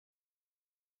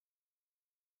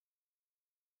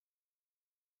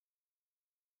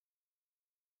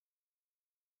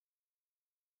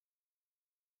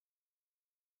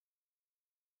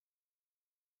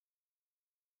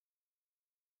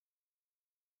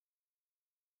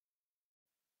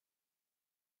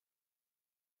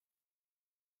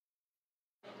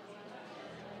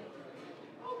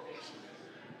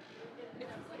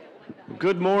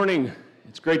Good morning.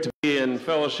 It's great to be in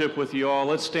fellowship with you all.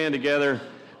 Let's stand together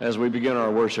as we begin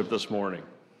our worship this morning.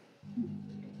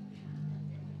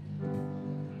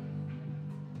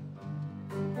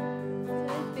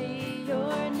 Blessed be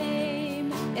your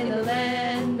name in the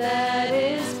land that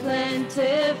is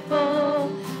plentiful,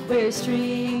 where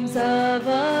streams of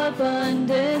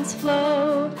abundance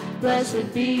flow.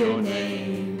 Blessed be your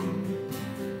name.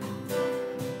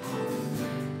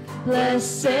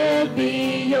 Blessed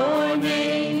be your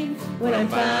name when I'm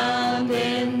found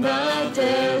in the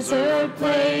desert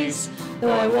place.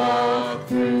 Though I walk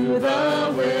through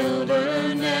the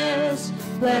wilderness,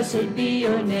 blessed be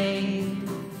your name.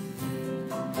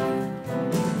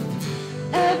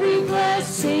 Every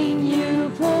blessing you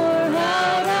pour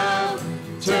out, I'll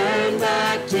turn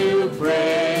back to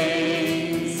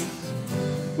praise.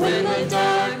 When the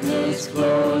darkness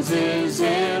closes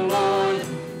in, Lord,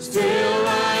 still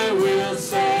I will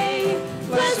say,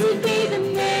 blessed be the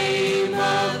name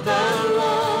of the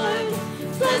Lord.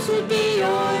 Blessed be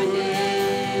your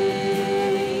name.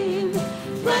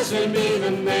 Blessed be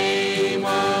the name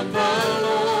of the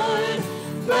Lord.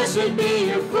 Blessed be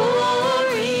your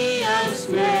glorious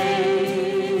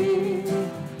name.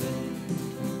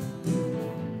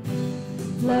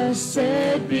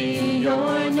 Blessed be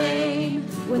your name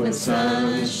when the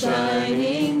sun's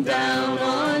shining down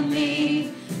on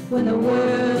me, when the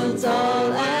world's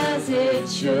all as it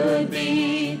should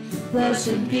be.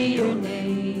 Blessed be your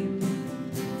name.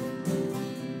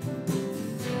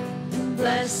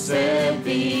 Blessed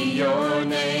be your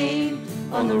name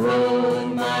on the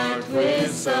road marked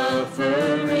with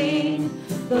suffering,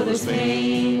 though there's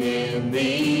pain in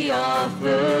the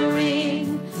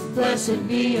offering. Blessed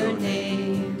be your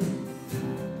name.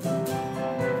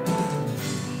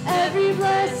 Every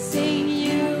blessing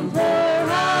you pour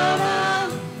out,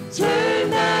 I'll turn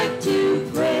back to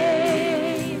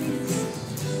praise.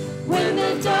 When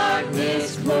the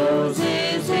darkness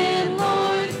closes in,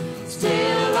 Lord,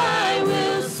 still I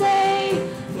will say,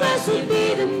 blessed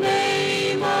be the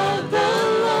name of the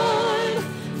Lord.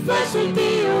 Blessed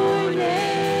be your name.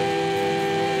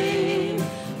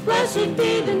 Blessed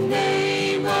be the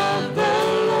name of the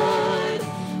Lord.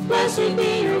 Blessed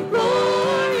be your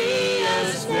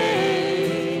glorious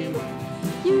name.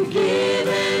 You give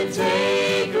and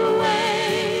take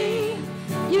away.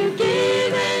 You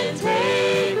give and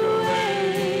take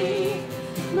away.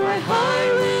 My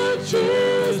heart will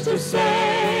choose to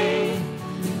say,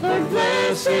 Lord,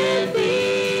 blessed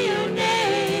be your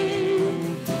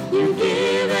name. You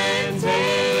give and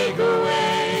take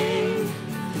away.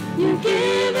 You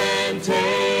give and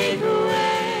take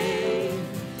away.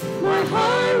 My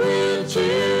heart will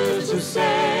choose to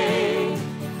say,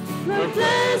 Lord,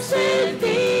 blessed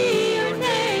be your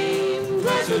name.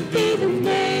 Blessed be the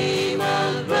name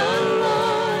of the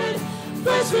Lord.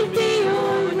 Blessed be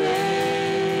your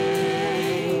name.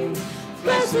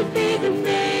 Blessed be the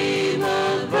name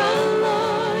of the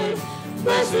Lord.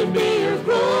 Blessed be your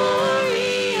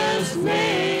glorious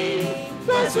name.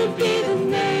 Blessed be the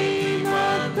name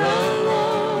of the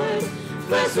Lord.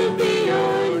 Blessed be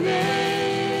your name.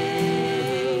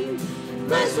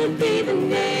 Blessed be the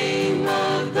name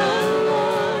of the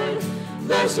Lord.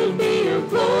 Blessed be your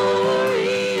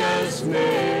glorious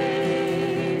name.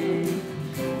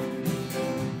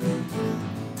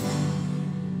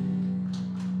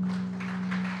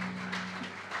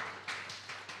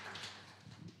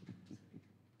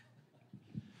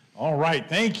 All right,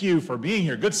 thank you for being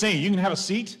here. Good seeing you. You can have a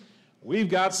seat. We've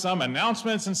got some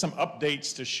announcements and some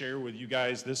updates to share with you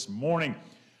guys this morning.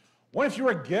 Well, if you're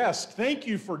a guest, thank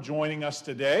you for joining us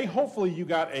today. Hopefully you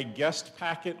got a guest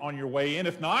packet on your way in.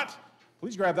 If not,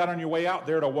 please grab that on your way out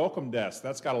there at a welcome desk.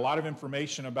 That's got a lot of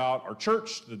information about our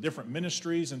church, the different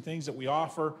ministries and things that we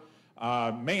offer.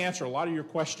 May answer a lot of your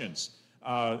questions.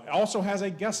 It also has a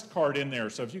guest card in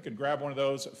there, so if you could grab one of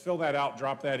those, fill that out,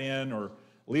 drop that in, or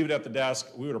leave it at the desk.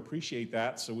 We would appreciate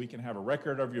that so we can have a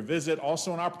record of your visit.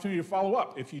 Also an opportunity to follow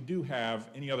up if you do have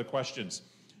any other questions.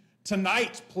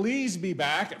 Tonight, please be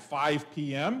back at 5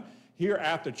 p.m. here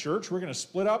at the church. We're going to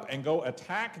split up and go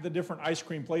attack the different ice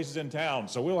cream places in town.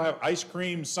 So we'll have ice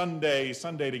cream Sunday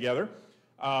together.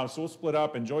 So we'll split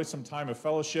up, enjoy some time of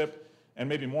fellowship, and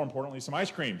maybe more importantly, some ice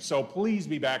cream. So please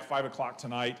be back 5 o'clock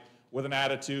tonight with an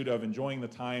attitude of enjoying the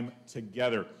time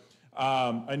together.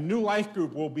 A new life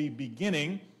group will be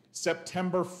beginning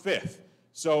September 5th.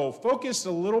 So focus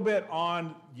a little bit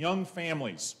on young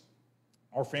families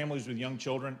or families with young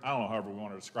children. I don't know however we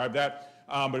want to describe that.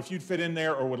 But if you'd fit in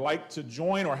there or would like to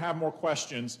join or have more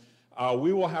questions,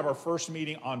 we will have our first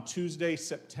meeting on Tuesday,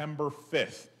 September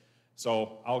 5th.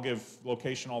 So I'll give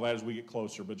location, all that as we get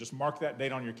closer. But just mark that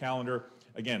date on your calendar.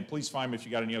 again, please find me if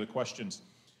you got any other questions.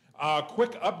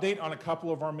 Quick update on a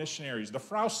couple of our missionaries. The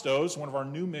Fraustos, one of our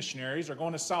new missionaries, are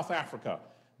going to South Africa.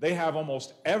 They have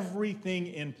almost everything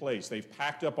in place. They've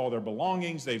packed up all their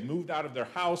belongings. They've moved out of their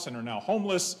house and are now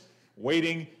homeless,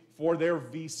 waiting for their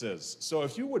visas. So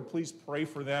if you would please pray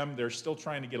for them. They're still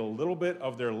trying to get a little bit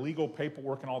of their legal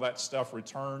paperwork and all that stuff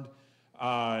returned.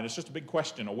 And it's just a big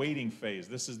question, a waiting phase.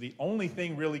 This is the only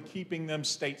thing really keeping them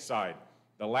stateside,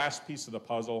 the last piece of the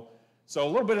puzzle. So a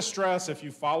little bit of stress if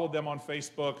you followed them on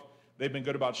Facebook. They've been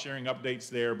good about sharing updates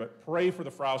there, but pray for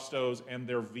the Fraustos and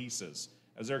their visas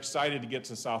as they're excited to get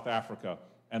to South Africa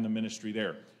and the ministry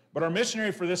there. But our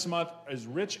missionary for this month is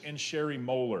Rich and Sherry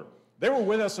Moeller. They were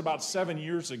with us about 7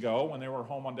 years ago when they were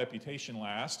home on deputation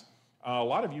last. A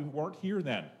lot of you weren't here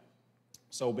then.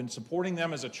 So been supporting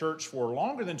them as a church for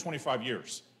longer than 25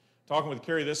 years. Talking with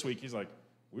Kerry this week, he's like,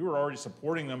 we were already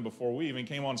supporting them before we even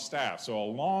came on staff. So a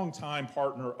long-time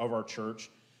partner of our church.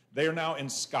 They are now in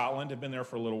Scotland, have been there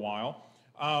for a little while.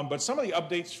 But some of the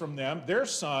updates from them, their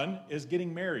son is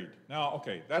getting married. Now,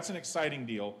 okay, that's an exciting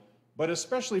deal, but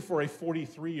especially for a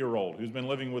 43-year-old who's been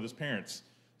living with his parents.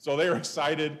 So they are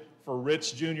excited for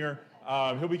Rich Jr.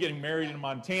 He'll be getting married in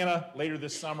Montana later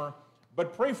this summer.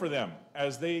 But pray for them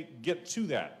as they get to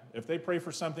that. If they pray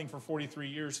for something for 43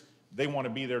 years, they want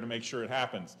to be there to make sure it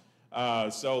happens.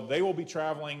 So they will be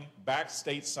traveling back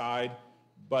stateside,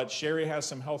 but Sherry has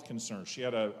some health concerns. She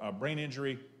had a brain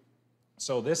injury.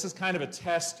 So this is kind of a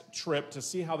test trip to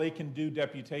see how they can do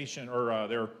deputation or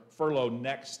their furlough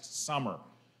next summer.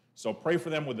 So pray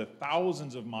for them with the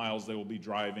thousands of miles they will be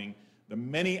driving, the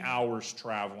many hours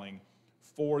traveling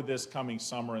for this coming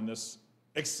summer and this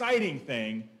exciting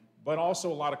thing, but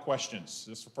also a lot of questions.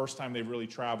 This is the first time they've really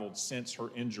traveled since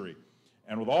her injury.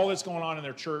 And with all that's going on in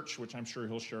their church, which I'm sure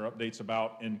he'll share updates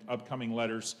about in upcoming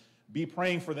letters, be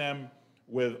praying for them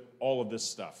with all of this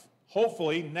stuff.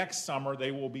 Hopefully, next summer,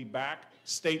 they will be back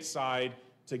stateside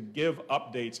to give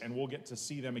updates, and we'll get to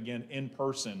see them again in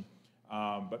person.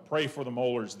 But pray for the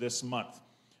Moellers this month.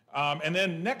 And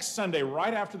then next Sunday,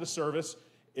 right after the service,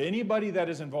 anybody that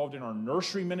is involved in our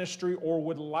nursery ministry or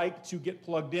would like to get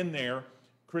plugged in there,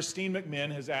 Christine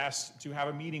McMinn has asked to have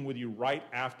a meeting with you right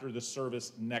after the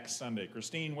service next Sunday.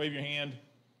 Christine, wave your hand.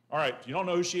 All right, if you don't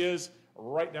know who she is,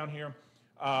 right down here.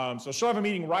 So she'll have a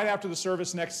meeting right after the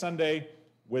service next Sunday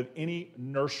with any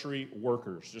nursery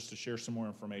workers, just to share some more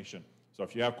information. So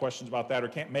if you have questions about that or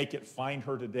can't make it, find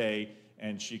her today,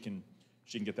 and she can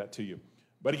get that to you.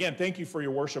 But again, thank you for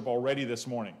your worship already this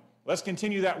morning. Let's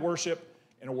continue that worship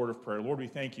in a word of prayer. Lord, we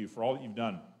thank you for all that you've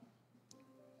done.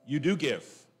 You do give.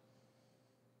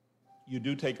 You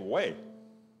do take away,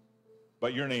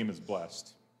 but your name is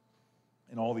blessed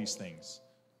in all these things.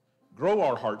 Grow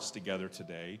our hearts together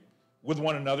today with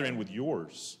one another and with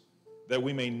yours, that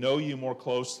we may know you more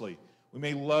closely, we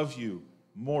may love you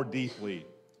more deeply,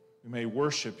 we may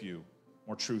worship you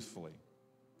more truthfully.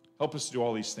 Help us to do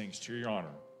all these things to your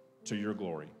honor, to your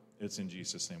glory. It's in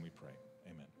Jesus' name we pray.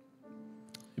 Amen.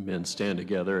 Amen. Stand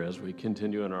together as we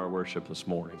continue in our worship this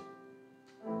morning.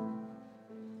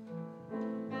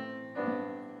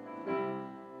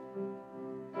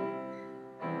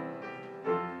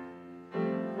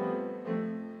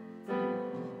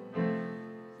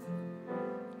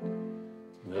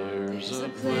 There's a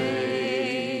place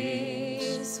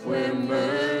where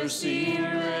mercy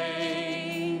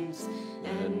reigns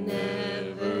and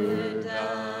never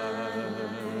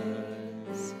dies.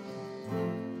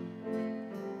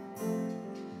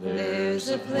 There's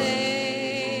a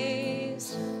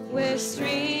place where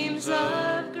streams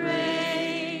of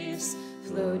grace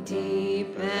flow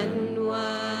deep and wide,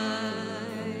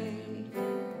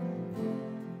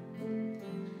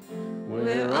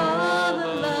 where all the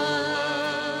love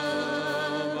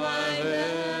I've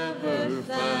ever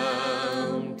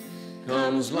found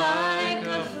comes like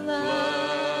a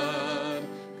flood,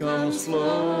 comes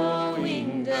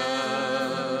flowing down.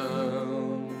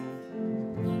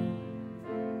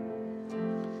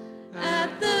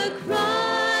 At the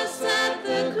cross,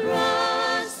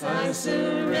 I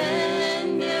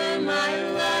surrender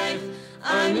my life.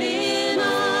 I'm in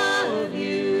awe of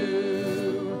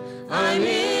you. I'm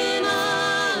in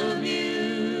awe of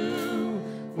you.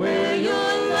 Where your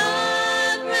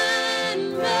love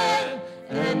ran red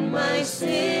and my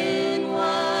sin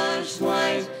washed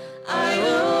white, I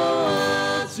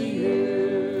owe all to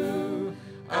you.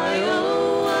 I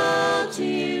owe all to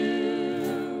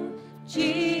you,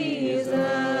 Jesus.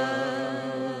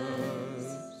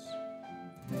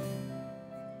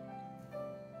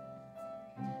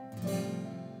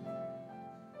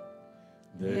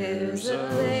 There's a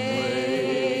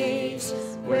place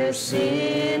where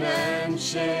sin and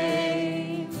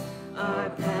shame are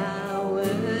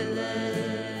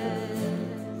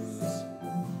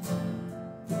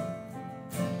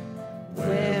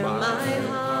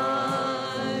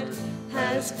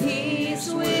There's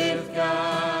peace with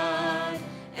God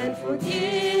and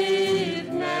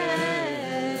forgiveness.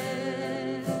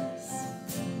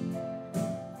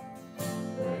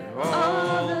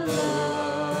 All the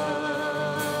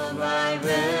love I've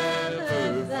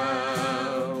ever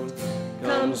found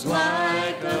comes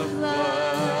like a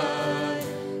flood,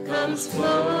 comes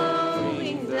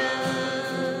flowing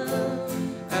down.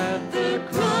 At the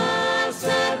cross,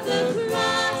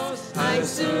 I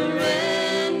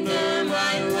surrender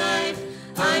my life.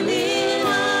 I'm in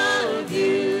awe of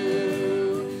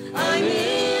you. I'm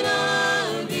in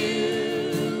awe of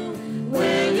you.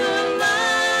 Where your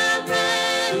love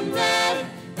ran red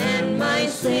and my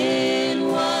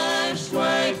sin washed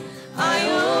white, I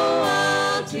owe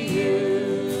all to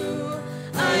you.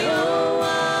 I owe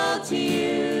all to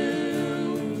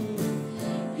you.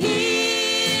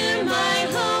 Here my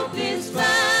hope is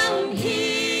found,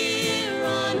 here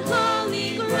on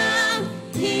holy ground.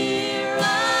 Here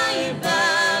I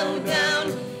bow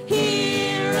down,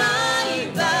 here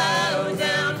I bow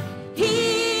down.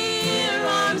 Here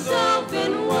arms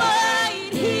open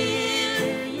wide,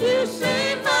 here you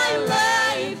save my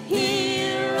life.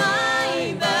 Here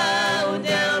I bow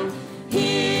down,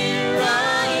 here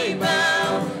I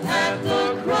bow. At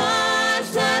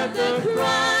the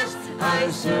cross,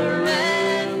 I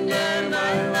surrender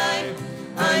my life.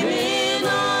 I'm in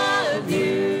awe of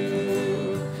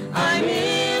you. I'm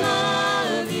in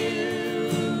awe of you.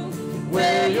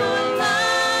 Where your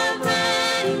love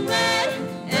ran red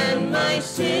and my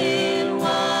sin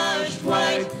washed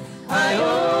white, I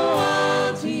owe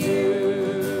all to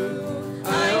you.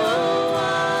 I owe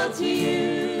all to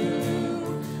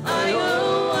you. I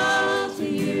owe all to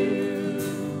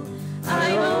you.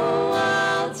 I owe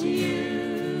all to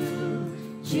you,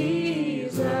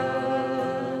 Jesus.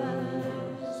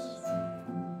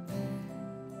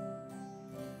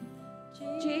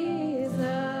 Jesus.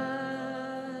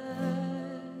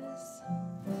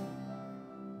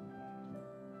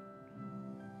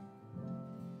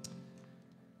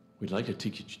 We'd like to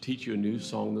teach you a new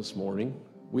song this morning.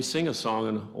 We sing a song,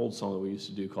 an old song that we used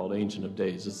to do called Ancient of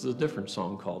Days. This is a different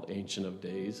song called Ancient of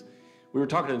Days. We were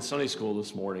talking in Sunday school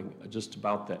this morning just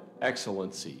about the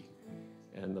excellency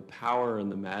and the power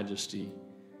and the majesty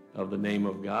of the name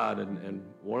of God. And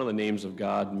one of the names of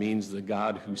God means the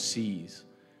God who sees.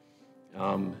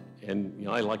 And you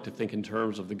know, I like to think in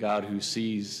terms of the God who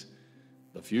sees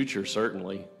the future,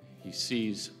 certainly. He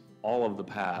sees all of the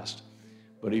past,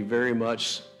 but he very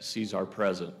much sees our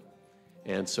present.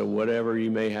 And so whatever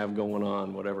you may have going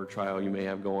on, whatever trial you may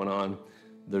have going on,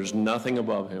 there's nothing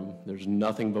above him, there's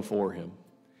nothing before him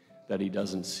that he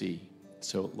doesn't see.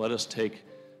 So let us take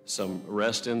some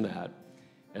rest in that,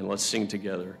 and let's sing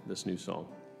together this new song.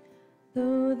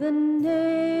 Though the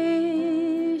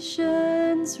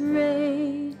nations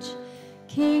rage,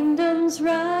 kingdoms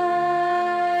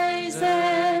rise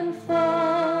and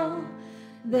fall,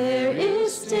 there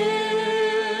is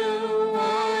still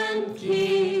one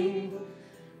King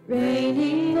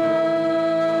reigning over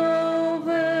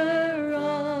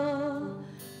all.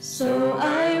 So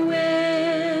I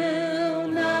will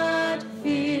not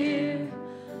fear,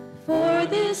 for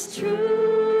this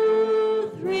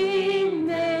truth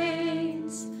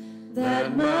remains,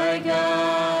 that my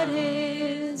God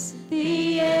is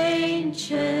the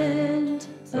Ancient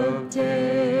of Days.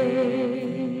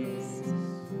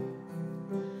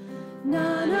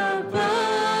 None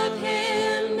above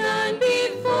him, none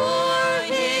before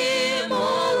him,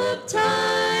 all of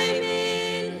time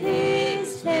in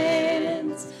his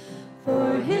hands.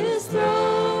 For his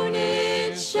throne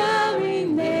it shall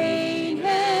remain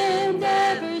and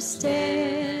ever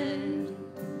stand.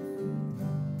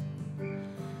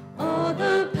 All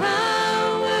the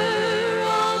power,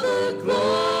 all the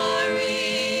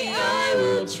glory, I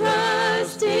will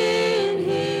trust in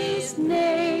his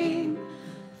name.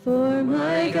 For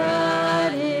my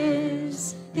God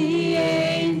is the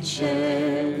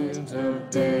Ancient of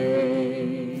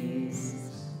Days.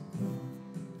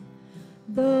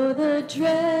 Though the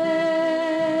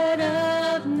dread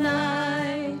of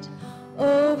night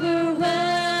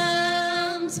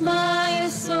overwhelms my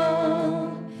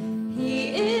soul, he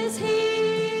is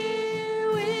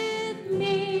here with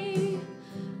me.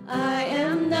 I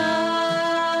am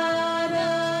not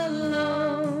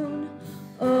alone.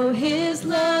 Oh, his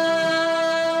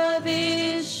love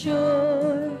is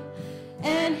sure,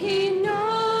 and he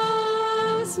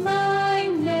knows my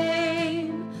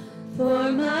name. For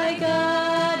my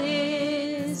God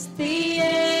is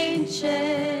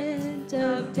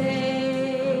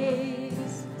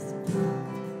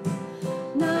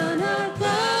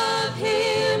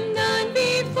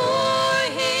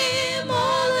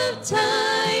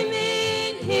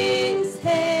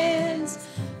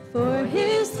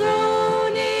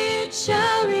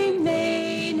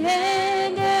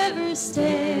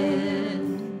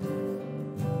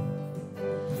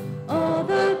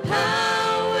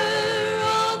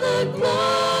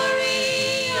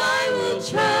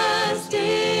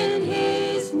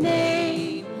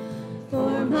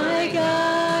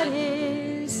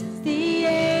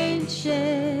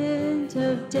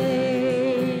Ancient of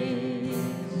Days.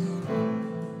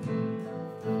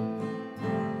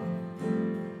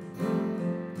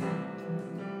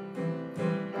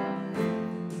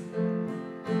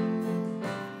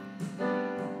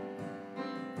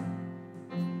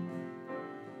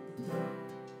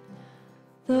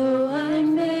 Though I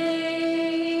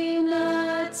may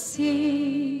not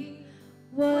see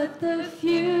what the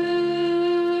future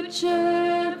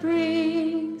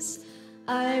brings,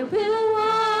 I will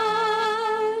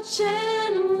watch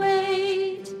and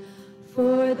wait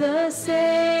for the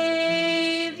Savior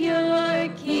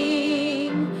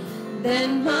King.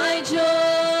 Then my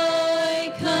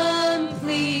joy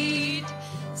complete,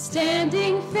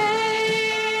 standing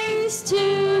face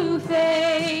to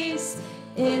face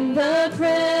in the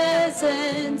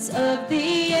presence of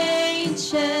the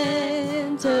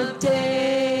Ancient of Days.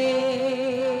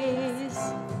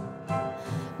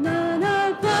 None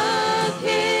above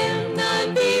him,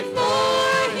 none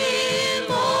before him,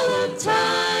 all of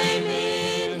time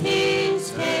in his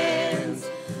hands.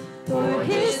 For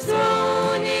his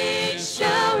throne it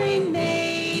shall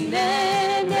remain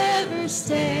and ever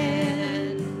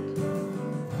stand.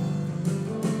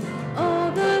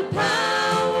 All the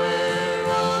power,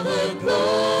 all the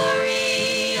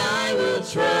glory, I will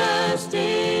trust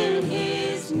in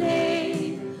his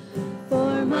name.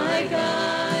 For my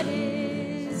God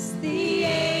is the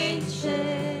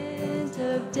Ancient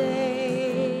of Days.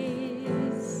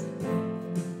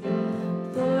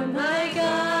 For my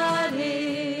God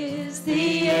is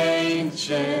the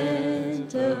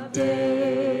Ancient of Days.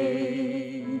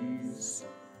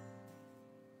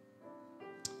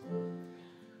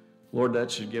 Lord,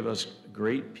 that should give us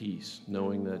great peace,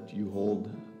 knowing that you hold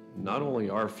not only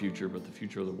our future, but the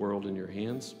future of the world in your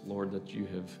hands. Lord, that you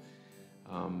have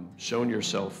shown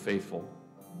yourself faithful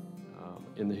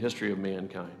in the history of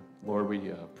mankind. Lord,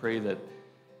 we pray that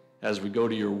as we go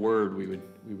to your word, we would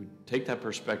take that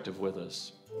perspective with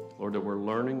us. Lord, that we're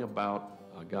learning about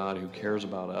a God who cares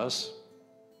about us,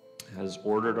 has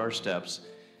ordered our steps,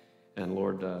 and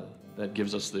Lord, that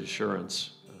gives us the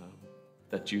assurance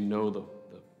that you know the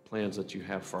plans that you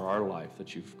have for our life,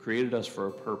 that you've created us for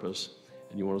a purpose,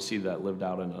 and you want to see that lived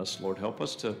out in us. Lord, help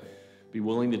us to be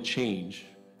willing to change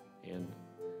and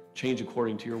change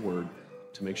according to your word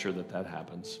to make sure that that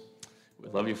happens. We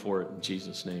love you for it in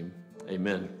Jesus' name.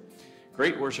 Amen.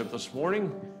 Great worship this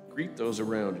morning. Greet those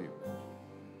around you.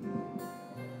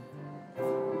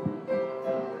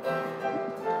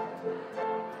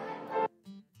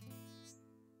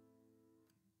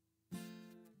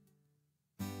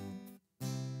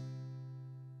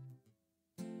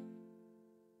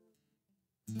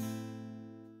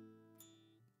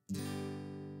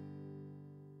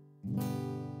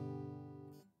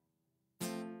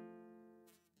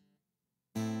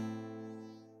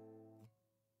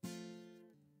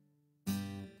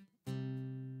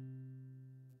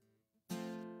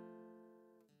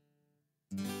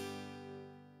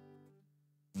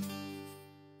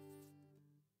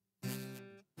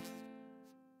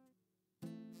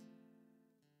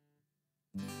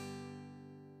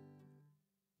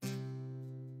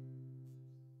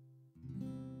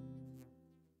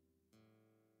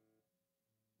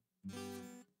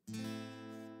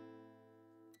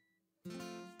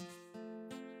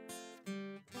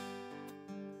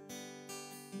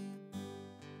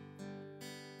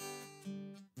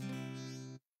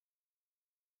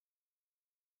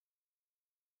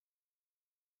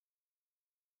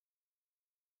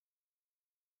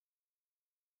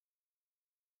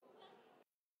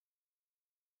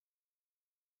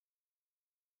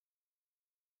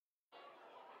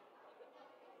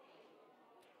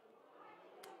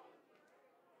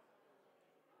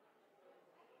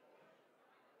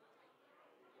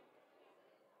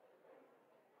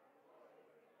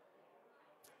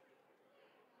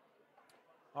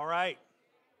 All right.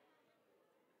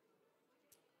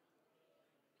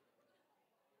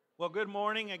 Well, good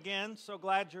morning again. So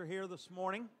glad you're here this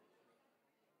morning.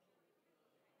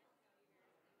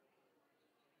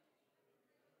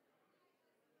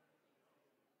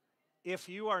 If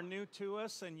you are new to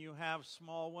us and you have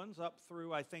small ones up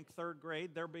through, I think, third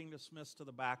grade, they're being dismissed to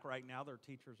the back right now. Their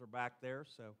teachers are back there,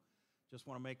 so just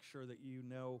want to make sure that you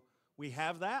know we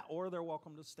have that, or they're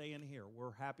welcome to stay in here.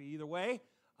 We're happy either way.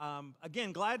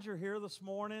 Again, glad you're here this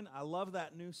morning. I love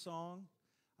that new song.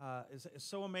 It's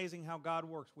so amazing how God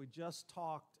works. We just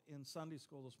talked in Sunday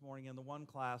school this morning in the one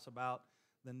class about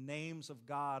the names of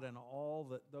God and all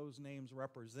that those names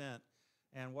represent.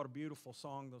 And what a beautiful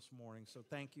song this morning. So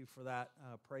thank you for that,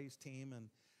 praise team.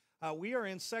 And we are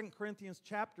in 2 Corinthians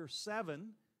chapter 7.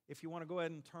 If you want to go ahead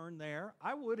and turn there,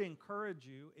 I would encourage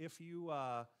you, if you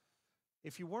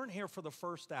If you weren't here for the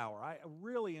first hour, I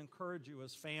really encourage you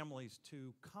as families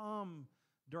to come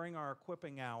during our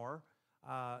equipping hour.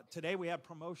 Today we had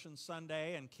Promotion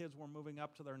Sunday, and kids were moving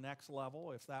up to their next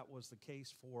level, if that was the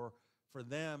case for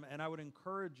them. And I would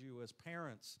encourage you as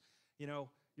parents, you know,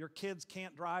 your kids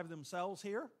can't drive themselves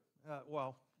here.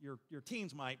 Well, your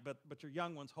teens might, but your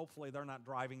young ones, hopefully they're not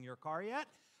driving your car yet.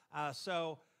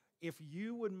 So if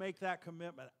you would make that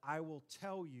commitment, I will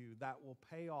tell you that will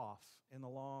pay off in the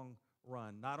long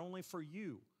run, not only for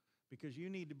you, because you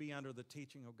need to be under the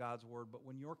teaching of God's Word, but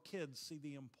when your kids see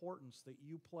the importance that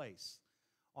you place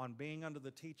on being under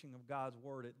the teaching of God's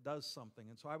Word, it does something.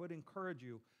 And so I would encourage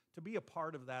you to be a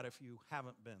part of that if you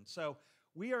haven't been. So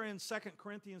we are in 2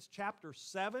 Corinthians chapter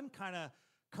 7, kind of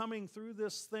coming through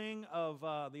this thing of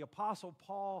the Apostle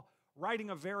Paul writing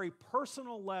a very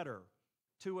personal letter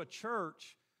to a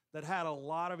church that had a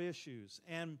lot of issues.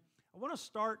 And I want to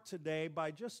start today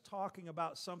by just talking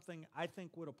about something I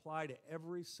think would apply to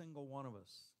every single one of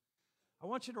us. I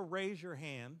want you to raise your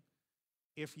hand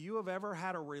if you have ever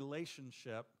had a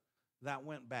relationship that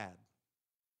went bad.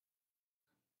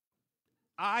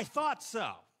 I thought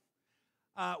so.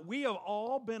 We have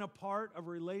all been a part of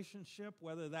a relationship,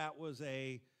 whether that was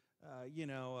a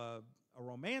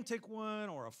romantic one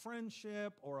or a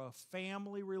friendship or a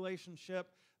family relationship.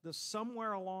 That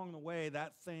somewhere along the way,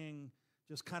 that thing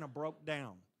just kind of broke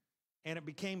down, and it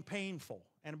became painful,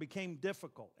 and it became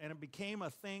difficult, and it became a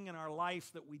thing in our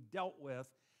life that we dealt with.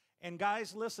 And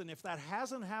guys, listen, if that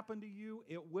hasn't happened to you,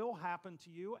 it will happen to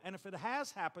you. And if it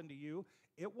has happened to you,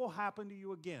 it will happen to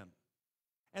you again.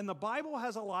 And the Bible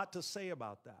has a lot to say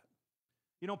about that.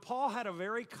 You know, Paul had a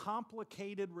very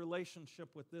complicated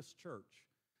relationship with this church.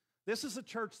 This is a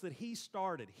church that he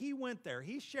started. He went there.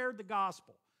 He shared the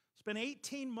gospel. Spent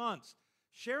 18 months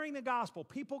sharing the gospel.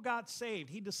 People got saved.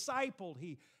 He discipled.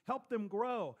 He helped them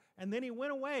grow. And then he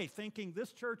went away thinking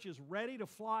this church is ready to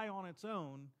fly on its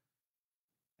own.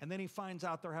 And then he finds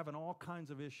out they're having all kinds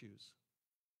of issues.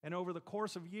 And over the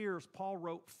course of years, Paul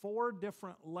wrote 4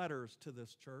 different letters to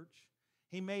this church.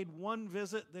 He made one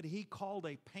visit that he called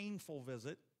a painful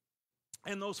visit.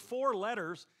 And those 4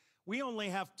 letters, we only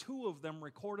have 2 of them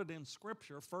recorded in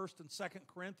Scripture, 1st and 2nd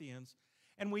Corinthians.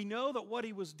 And we know that what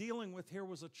he was dealing with here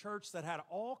was a church that had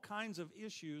all kinds of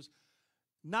issues,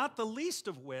 not the least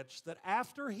of which that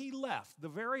after he left, the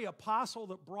very apostle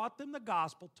that brought them the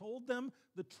gospel, told them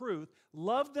the truth,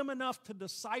 loved them enough to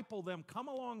disciple them, come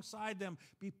alongside them,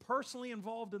 be personally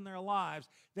involved in their lives,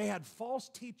 they had false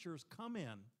teachers come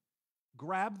in,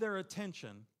 grab their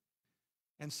attention,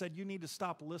 and said, you need to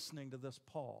stop listening to this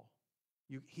Paul.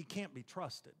 He can't be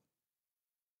trusted.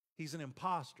 He's an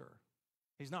imposter.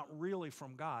 He's not really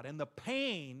from God. And the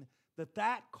pain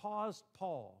that caused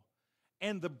Paul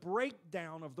and the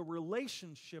breakdown of the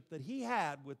relationship that he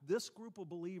had with this group of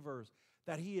believers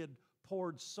that he had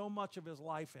poured so much of his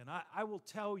life in. I will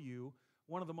tell you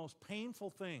one of the most painful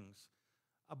things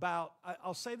about,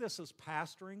 I'll say this as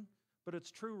pastoring, but it's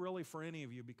true really for any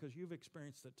of you because you've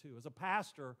experienced it too. As a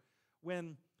pastor,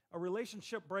 when a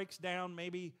relationship breaks down,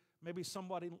 maybe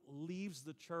somebody leaves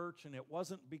the church and it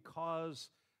wasn't because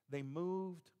they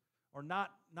moved or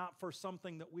not for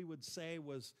something that we would say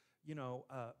was,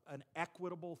 an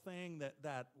equitable thing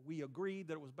that we agreed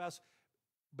that it was best,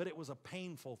 but it was a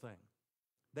painful thing.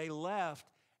 They left,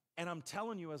 and I'm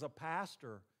telling you as a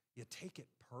pastor, you take it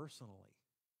personally.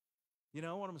 You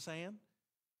know what I'm saying?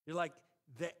 You're like,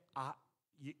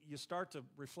 you start to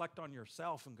reflect on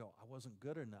yourself and go, I wasn't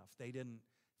good enough. They didn't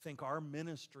think our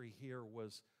ministry here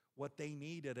was what they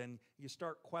needed, and you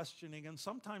start questioning, and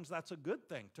sometimes that's a good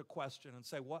thing to question and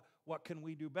say, what can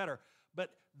we do better? But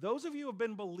those of you who have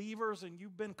been believers and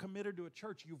you've been committed to a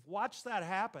church, you've watched that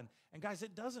happen. And guys,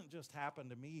 it doesn't just happen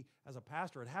to me as a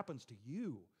pastor, it happens to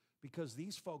you because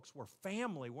these folks were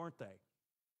family, weren't they?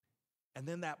 And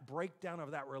then that breakdown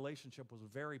of that relationship was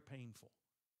very painful.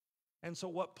 And so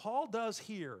what Paul does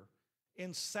here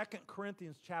in 2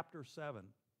 Corinthians chapter 7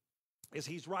 is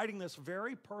he's writing this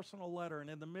very personal letter, and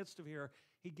in the midst of here,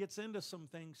 he gets into some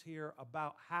things here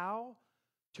about how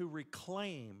to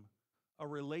reclaim a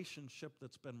relationship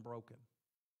that's been broken.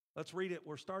 Let's read it.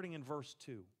 We're starting in verse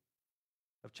 2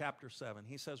 of chapter 7.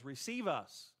 He says, receive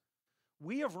us.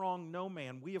 We have wronged no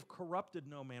man. We have corrupted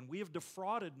no man. We have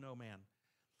defrauded no man.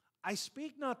 I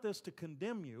speak not this to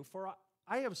condemn you, for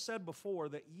I have said before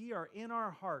that ye are in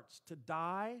our hearts to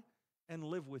die and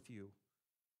live with you.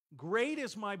 Great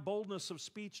is my boldness of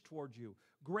speech toward you.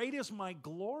 Great is my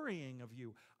glorying of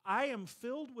you. I am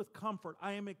filled with comfort.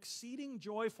 I am exceeding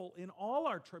joyful in all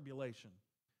our tribulation.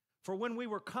 For when we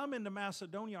were come into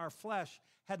Macedonia, our flesh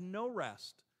had no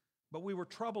rest, but we were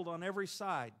troubled on every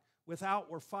side. without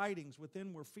were fightings,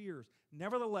 within were fears.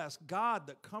 Nevertheless, God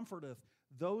that comforteth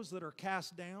those that are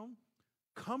cast down,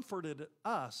 comforted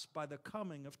us by the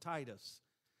coming of Titus,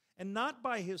 and not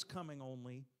by his coming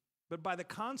only, but by the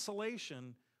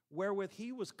consolation wherewith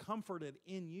he was comforted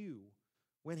in you,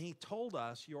 when he told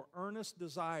us your earnest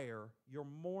desire, your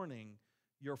mourning,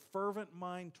 your fervent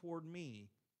mind toward me,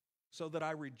 so that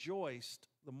I rejoiced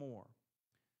the more.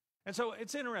 And so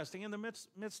it's interesting. In the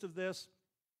midst of this,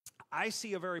 I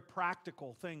see a very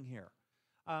practical thing here.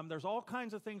 There's all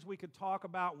kinds of things we could talk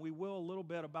about. We will a little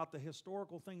bit about the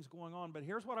historical things going on, but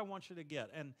here's what I want you to get.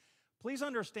 And please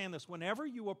understand this. Whenever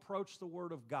you approach the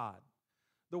Word of God,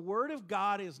 the Word of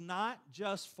God is not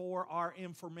just for our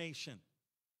information.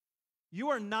 You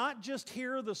are not just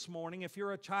here this morning, if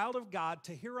you're a child of God,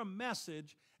 to hear a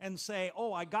message and say,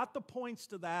 oh, I got the points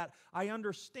to that, I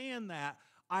understand that,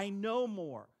 I know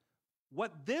more.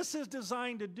 What this is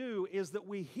designed to do is that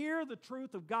we hear the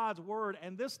truth of God's Word,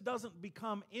 and this doesn't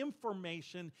become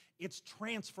information, it's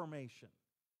transformation.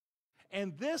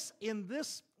 And in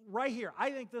this right here,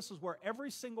 I think this is where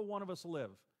every single one of us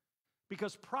live.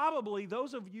 Because probably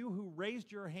those of you who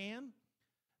raised your hand,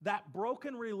 that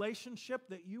broken relationship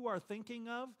that you are thinking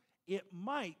of, it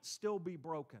might still be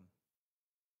broken.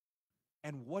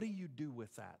 And what do you do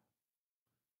with that?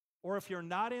 Or if you're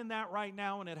not in that right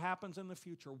now and it happens in the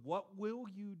future, what will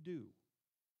you do?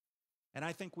 And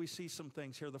I think we see some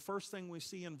things here. The first thing we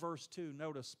see in verse 2,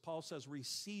 notice Paul says,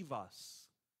 receive us.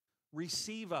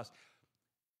 Receive us.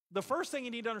 The first thing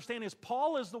you need to understand is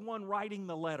Paul is the one writing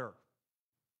the letter.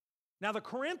 Now, the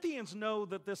Corinthians know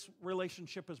that this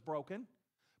relationship is broken,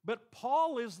 but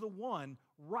Paul is the one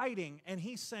writing, and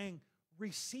he's saying,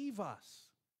 receive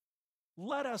us.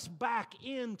 Let us back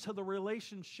into the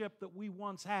relationship that we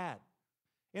once had.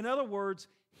 In other words,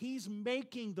 he's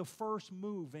making the first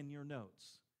move in your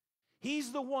notes.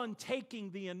 He's the one taking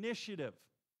the initiative.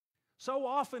 So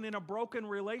often in a broken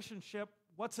relationship,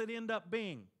 what's it end up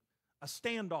being? A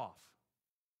standoff.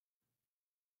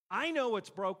 I know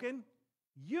it's broken.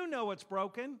 You know it's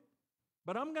broken,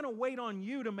 but I'm going to wait on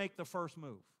you to make the first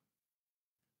move.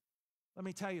 Let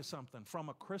me tell you something. From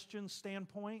a Christian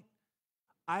standpoint,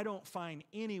 I don't find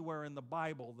anywhere in the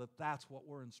Bible that that's what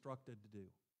we're instructed to do.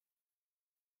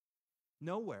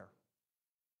 Nowhere.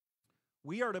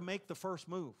 We are to make the first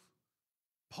move.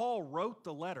 Paul wrote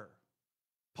the letter.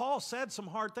 Paul said some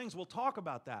hard things. We'll talk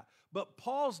about that. But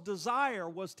Paul's desire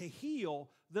was to heal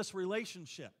this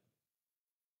relationship.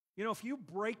 You know, if you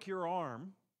break your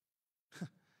arm,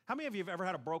 how many of you have ever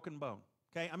had a broken bone?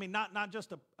 Okay, I mean, not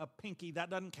just a pinky, that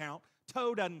doesn't count.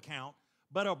 Toe doesn't count.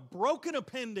 But a broken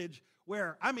appendage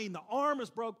where, I mean, the arm is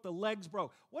broke, the leg's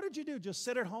broke. What did you do? Just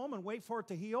sit at home and wait for it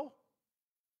to heal?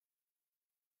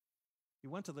 You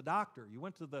went to the doctor. You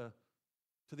went to the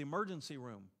emergency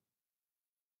room.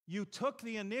 You took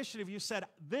the initiative. You said,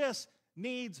 this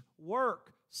needs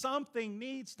work. Something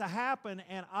needs to happen,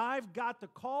 and I've got to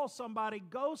call somebody,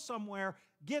 go somewhere,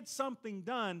 get something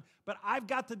done, but I've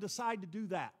got to decide to do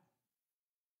that.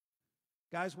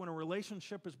 Guys, when a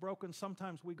relationship is broken,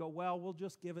 sometimes we go, well, we'll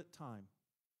just give it time.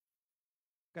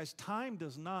 Guys, time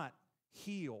does not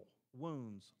heal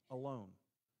wounds alone.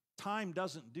 Time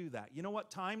doesn't do that. You know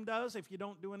what time does if you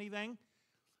don't do anything?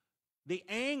 The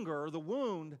anger, the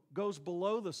wound, goes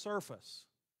below the surface.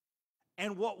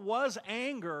 And what was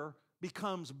anger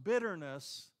becomes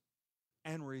bitterness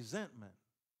and resentment.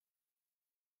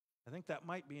 I think that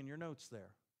might be in your notes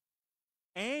there.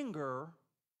 Anger,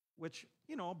 which,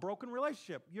 you know, a broken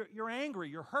relationship. You're angry,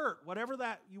 you're hurt, whatever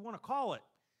that you want to call it.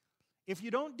 If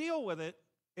you don't deal with it,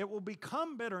 it will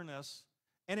become bitterness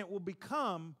and it will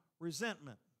become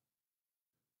resentment.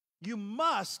 You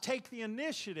must take the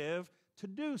initiative to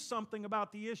do something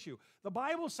about the issue. The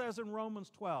Bible says in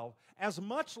Romans 12, as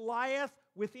much lieth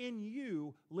within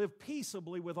you, live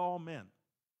peaceably with all men.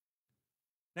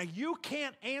 Now, you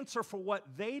can't answer for what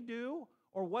they do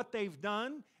or what they've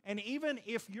done, and even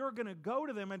if you're going to go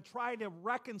to them and try to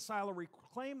reconcile or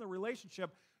reclaim the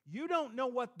relationship, you don't know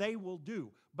what they will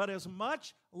do. But as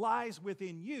much lies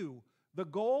within you, the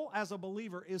goal as a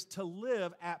believer is to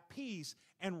live at peace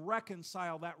and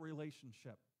reconcile that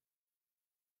relationship.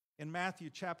 In Matthew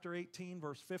chapter 18,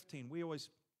 verse 15, we always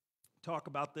talk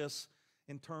about this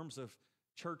in terms of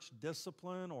church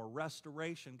discipline or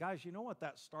restoration. Guys, you know what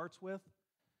that starts with?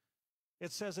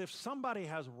 It says if somebody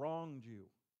has wronged you,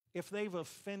 if they've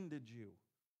offended you,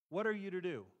 what are you to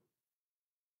do?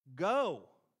 Go.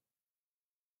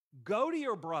 Go to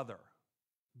your brother.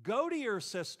 Go to your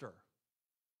sister.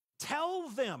 Tell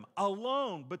them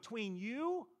alone between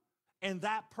you and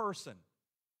that person.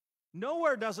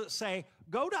 Nowhere does it say,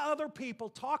 go to other people,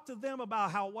 talk to them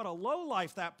about what a low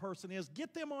life that person is,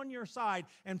 get them on your side,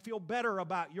 and feel better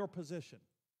about your position.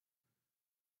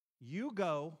 You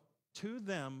go to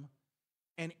them,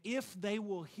 and if they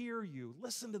will hear you,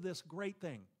 listen to this great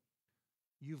thing.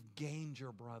 You've gained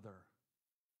your brother.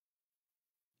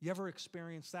 You ever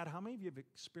experienced that? How many of you have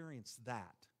experienced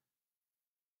that?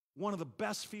 One of the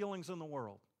best feelings in the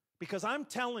world. Because I'm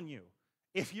telling you,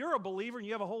 if you're a believer and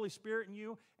you have a Holy Spirit in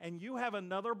you, and you have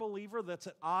another believer that's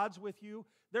at odds with you,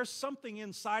 there's something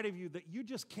inside of you that you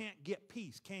just can't get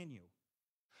peace, can you?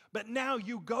 But now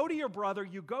you go to your brother,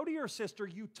 you go to your sister,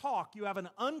 you talk, you have an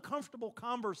uncomfortable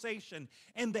conversation,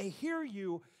 and they hear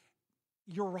you,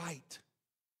 you're right.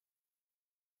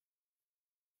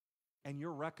 And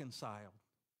you're reconciled.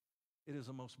 It is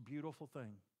the most beautiful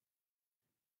thing.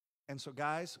 And so,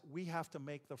 guys, we have to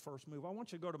make the first move. I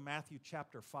want you to go to Matthew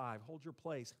chapter 5. Hold your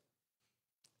place.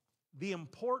 The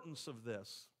importance of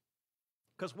this,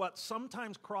 because what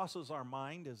sometimes crosses our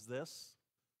mind is this.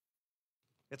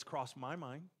 It's crossed my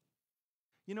mind.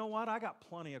 You know what? I got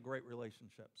plenty of great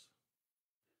relationships.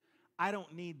 I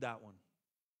don't need that one.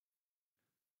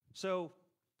 So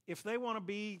if they want to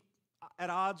be at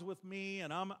odds with me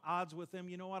and I'm at odds with them,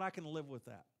 you know what? I can live with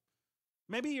that.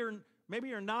 Maybe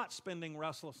you're not spending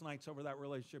restless nights over that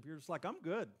relationship. You're just like, I'm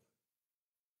good.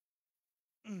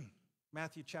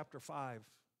 Matthew chapter 5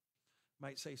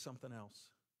 might say something else.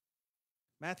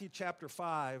 Matthew chapter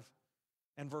 5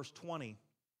 and verse 20.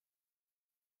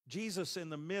 Jesus, in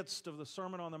the midst of the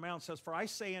Sermon on the Mount, says, "For I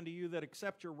say unto you that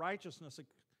except your righteousness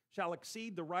shall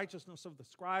exceed the righteousness of the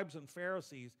scribes and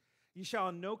Pharisees, you shall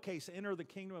in no case enter the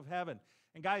kingdom of heaven."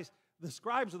 And guys, the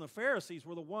scribes and the Pharisees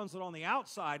were the ones that on the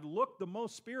outside looked the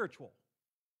most spiritual.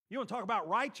 You want to talk about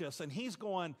righteous, and he's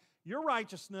going, your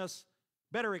righteousness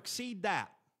better exceed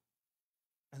that.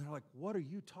 And they're like, what are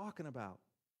you talking about?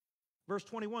 Verse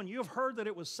 21, you have heard that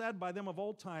it was said by them of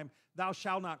old time, thou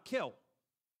shalt not kill.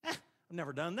 I've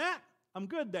never done that. I'm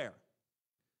good there.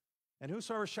 And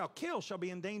whosoever shall kill shall be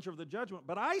in danger of the judgment.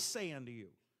 But I say unto you,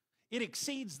 it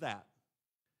exceeds that.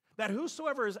 That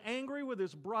whosoever is angry with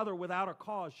his brother without a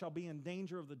cause shall be in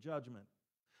danger of the judgment.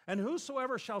 And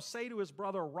whosoever shall say to his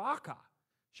brother, Raca,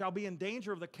 shall be in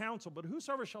danger of the council. But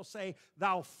whosoever shall say,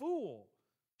 thou fool,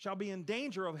 shall be in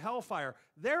danger of hellfire.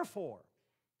 Therefore,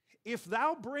 if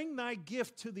thou bring thy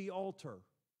gift to the altar,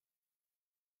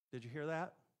 did you hear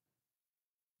that?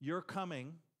 You're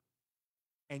coming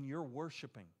and you're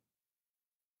worshiping.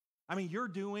 I mean, you're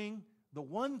doing the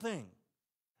one thing.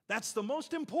 That's the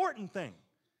most important thing.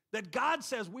 That God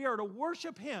says we are to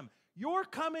worship Him. You're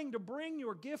coming to bring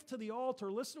your gift to the altar.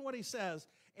 Listen to what He says.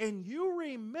 And you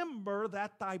remember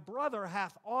that thy brother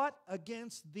hath aught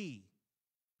against thee.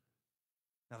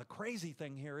 Now the crazy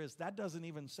thing here is that doesn't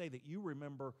even say that you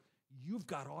remember you've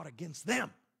got aught against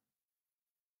them.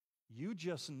 You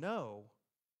just know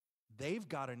they've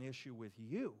got an issue with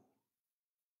you.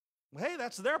 Well, hey,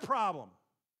 that's their problem.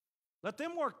 Let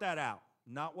them work that out.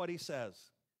 Not what He says.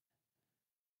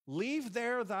 Leave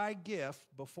there thy gift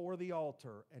before the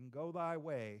altar and go thy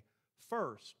way.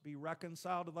 First be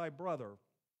reconciled to thy brother,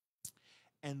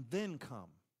 and then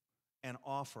come and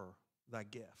offer thy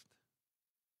gift.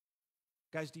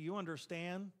 Guys, do you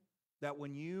understand that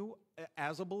when you,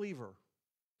 as a believer,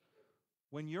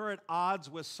 when you're at odds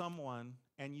with someone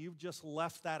and you've just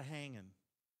left that hanging,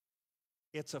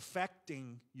 it's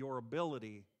affecting your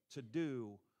ability to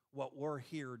do what we're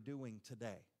here doing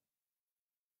today.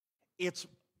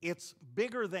 It's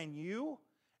bigger than you,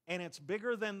 and it's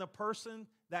bigger than the person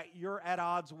that you're at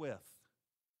odds with.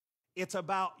 It's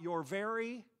about your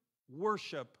very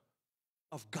worship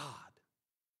of God.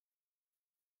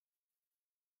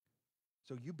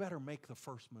 So you better make the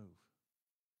first move.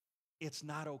 It's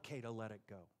not okay to let it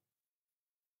go.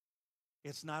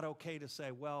 It's not okay to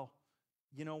say, well,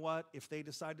 you know what, if they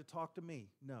decide to talk to me,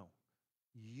 no.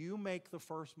 You make the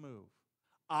first move.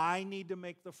 I need to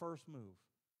make the first move.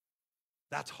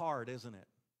 That's hard, isn't it?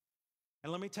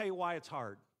 And let me tell you why it's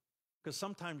hard. Because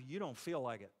sometimes you don't feel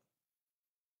like it.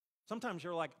 Sometimes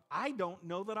you're like, I don't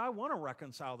know that I want to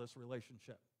reconcile this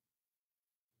relationship.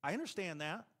 I understand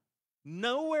that.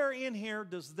 Nowhere in here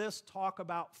does this talk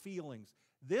about feelings.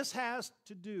 This has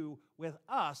to do with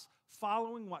us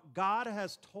following what God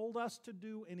has told us to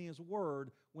do in His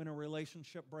Word when a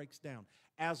relationship breaks down.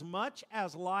 As much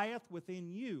as lieth within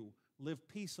you, live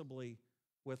peaceably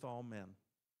with all men.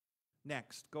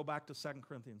 Next, go back to 2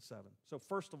 Corinthians 7. So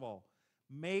first of all,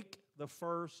 make the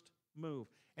first move.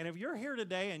 And if you're here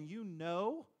today and you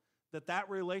know that that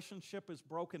relationship is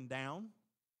broken down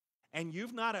and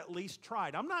you've not at least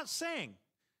tried, I'm not saying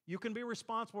You can be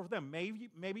responsible for them.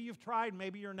 Maybe you've tried.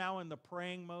 Maybe you're now in the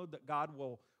praying mode that God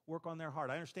will work on their heart.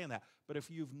 I understand that. But if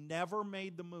you've never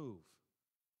made the move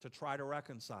to try to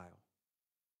reconcile,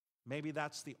 maybe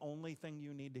that's the only thing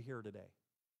you need to hear today,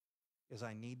 is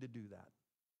I need to do that.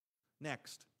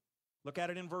 Next, look at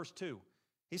it in verse 2.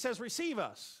 He says, receive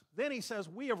us. Then he says,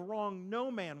 we have wronged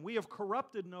no man. We have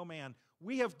corrupted no man.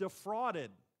 We have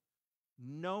defrauded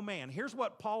no man. Here's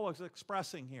what Paul is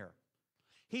expressing here.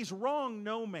 He's wronged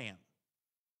no man.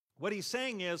 What he's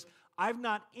saying is, I've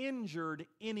not injured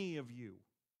any of you.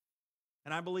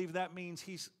 And I believe that means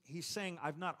he's saying,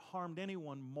 I've not harmed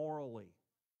anyone morally.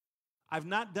 I've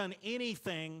not done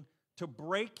anything to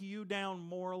break you down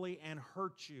morally and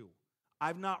hurt you.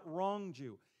 I've not wronged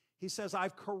you. He says,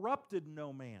 I've corrupted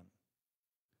no man.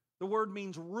 The word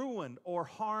means ruined or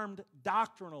harmed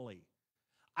doctrinally.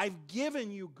 I've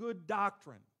given you good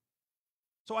doctrine.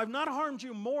 So I've not harmed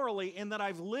you morally in that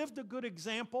I've lived a good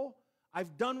example.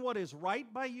 I've done what is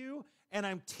right by you, and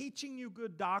I'm teaching you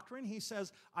good doctrine. He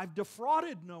says, I've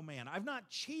defrauded no man. I've not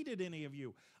cheated any of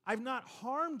you. I've not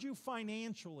harmed you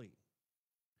financially.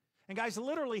 And guys,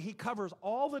 literally, he covers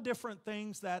all the different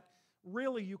things that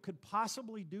really you could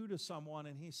possibly do to someone.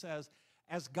 And he says,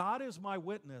 as God is my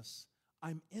witness,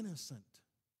 I'm innocent.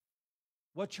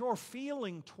 What you're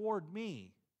feeling toward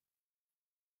me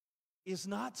is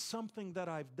not something that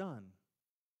I've done.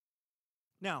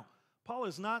 Now, Paul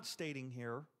is not stating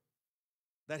here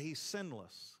that he's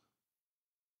sinless.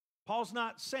 Paul's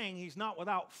not saying he's not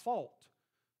without fault.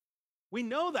 We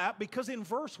know that because in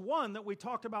verse 1 that we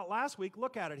talked about last week,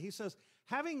 look at it. He says,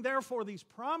 having therefore these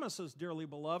promises, dearly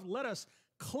beloved, let us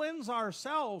cleanse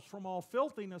ourselves from all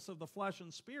filthiness of the flesh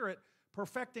and spirit,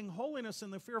 perfecting holiness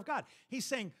in the fear of God. He's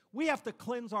saying we have to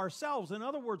cleanse ourselves. In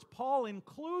other words, Paul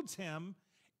includes him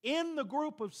in the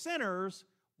group of sinners,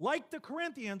 like the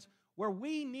Corinthians, where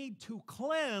we need to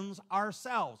cleanse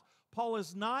ourselves. Paul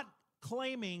is not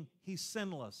claiming he's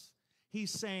sinless.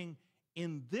 He's saying,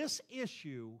 in this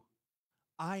issue,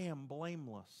 I am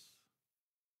blameless.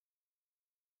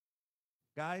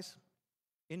 Guys,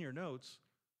 in your notes,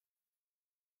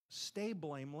 stay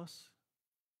blameless.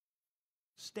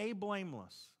 Stay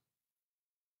blameless.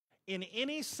 In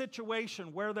any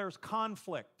situation where there's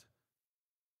conflict,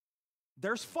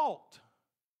 there's fault.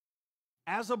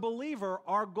 As a believer,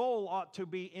 our goal ought to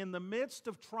be, in the midst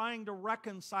of trying to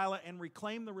reconcile it and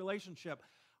reclaim the relationship,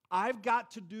 I've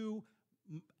got to do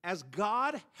as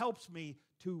God helps me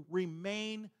to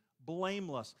remain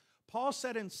blameless. Paul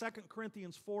said in 2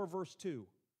 Corinthians 4, verse 2,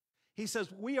 he says,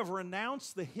 we have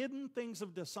renounced the hidden things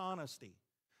of dishonesty.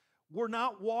 We're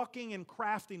not walking in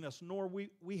craftiness, nor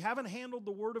we haven't handled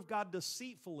the word of God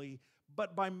deceitfully,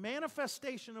 but by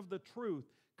manifestation of the truth,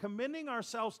 commending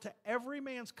ourselves to every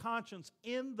man's conscience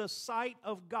in the sight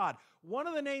of God. One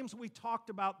of the names we talked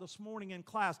about this morning in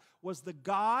class was the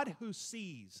God who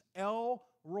sees, El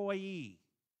Roi.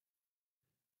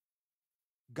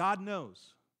 God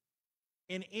knows.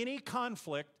 In any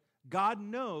conflict, God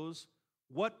knows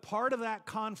what part of that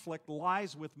conflict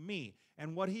lies with me.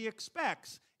 And what he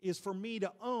expects is for me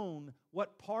to own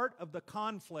what part of the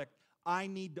conflict I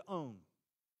need to own.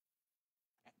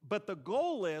 But the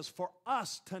goal is for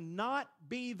us to not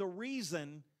be the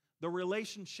reason the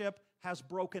relationship has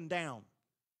broken down.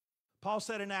 Paul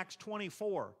said in Acts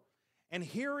 24, and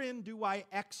herein do I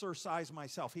exercise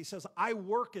myself. He says, I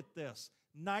work at this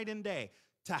night and day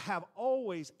to have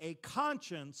always a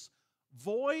conscience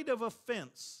void of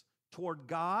offense toward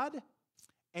God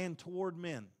and toward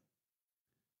men.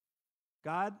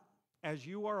 God, as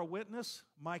you are a witness,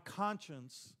 my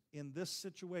conscience in this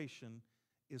situation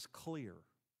is clear.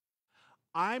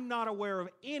 I'm not aware of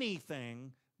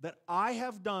anything that I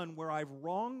have done where I've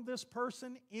wronged this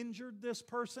person, injured this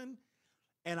person,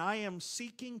 and I am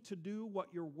seeking to do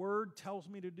what your word tells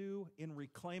me to do in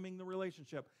reclaiming the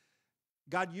relationship.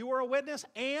 God, you are a witness,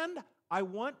 and I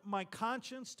want my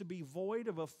conscience to be void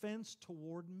of offense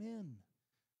toward men.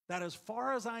 That as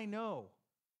far as I know,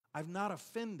 I've not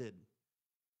offended.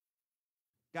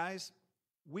 Guys,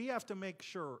 we have to make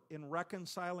sure in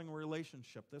reconciling a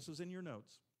relationship, this is in your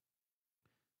notes,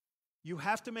 you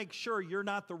have to make sure you're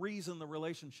not the reason the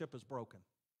relationship is broken.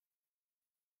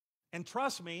 And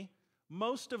trust me,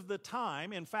 most of the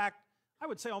time, in fact, I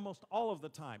would say almost all of the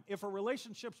time, if a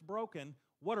relationship's broken,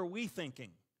 what are we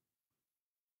thinking?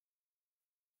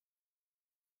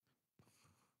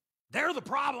 They're the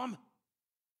problem,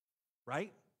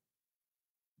 right?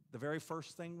 The very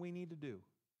first thing we need to do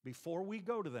before we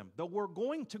go to them, though we're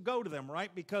going to go to them,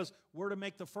 right? Because we're to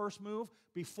make the first move.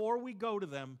 Before we go to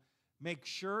them, make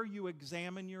sure you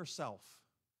examine yourself,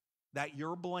 that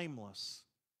you're blameless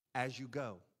as you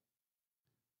go.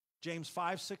 James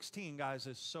 5:16, guys,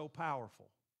 is so powerful.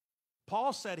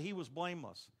 Paul said he was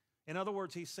blameless. In other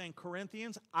words, he's saying,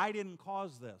 Corinthians, I didn't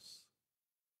cause this.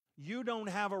 You don't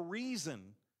have a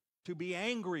reason to be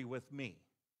angry with me,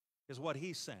 is what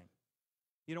he's saying.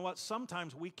 You know what?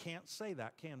 Sometimes we can't say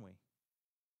that, can we?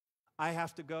 I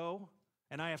have to go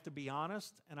and I have to be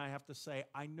honest and I have to say,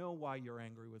 I know why you're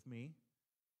angry with me,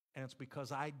 and it's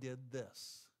because I did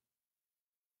this.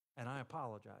 And I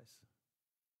apologize.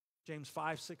 James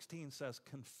 5:16 says,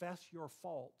 confess your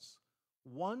faults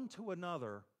one to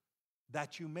another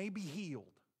that you may be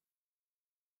healed.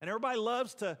 And everybody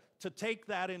loves to take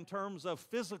that in terms of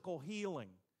physical healing.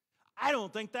 I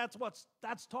don't think that's what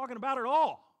that's talking about at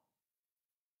all.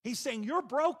 He's saying you're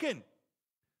broken.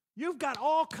 You've got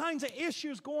all kinds of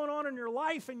issues going on in your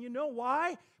life, and you know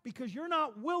why? Because you're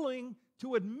not willing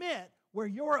to admit where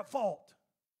you're at fault.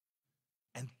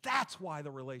 And that's why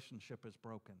the relationship is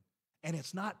broken. And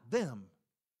it's not them,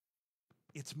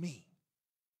 it's me.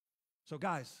 So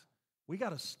guys, we got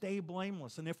to stay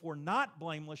blameless. And if we're not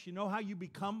blameless, you know how you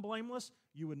become blameless?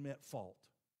 You admit fault.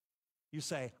 You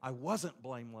say, I wasn't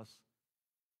blameless,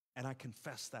 and I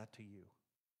confess that to you.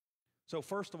 So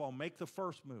first of all, make the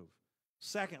first move.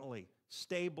 Secondly,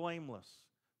 stay blameless.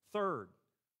 Third,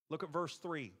 look at verse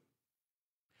 3.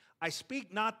 I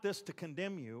speak not this to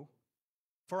condemn you,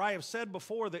 for I have said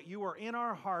before that you are in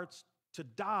our hearts to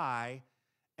die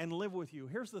and live with you.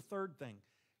 Here's the third thing.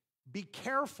 Be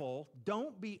careful,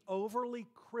 don't be overly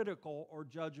critical or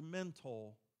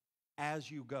judgmental as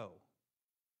you go.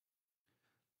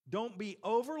 Don't be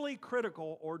overly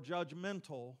critical or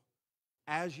judgmental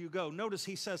as you go. Notice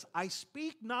he says, I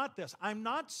speak not this. I'm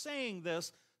not saying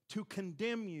this to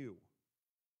condemn you.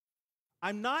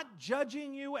 I'm not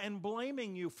judging you and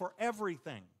blaming you for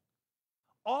everything.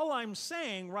 All I'm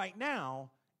saying right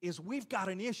now is we've got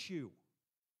an issue.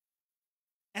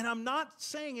 And I'm not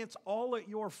saying it's all at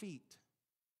your feet.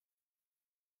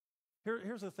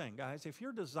 Here's the thing, guys. If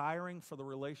you're desiring for the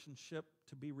relationship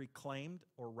to be reclaimed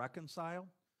or reconciled,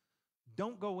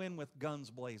 don't go in with guns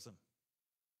blazing.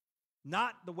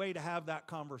 Not the way to have that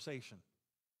conversation.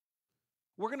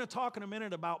 We're going to talk in a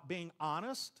minute about being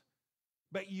honest,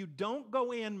 but you don't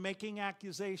go in making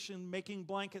accusations, making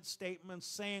blanket statements,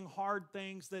 saying hard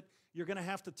things that you're going to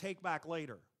have to take back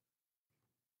later.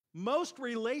 Most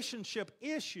relationship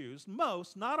issues,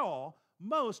 most, not all,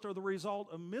 most are the result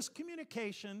of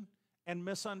miscommunication and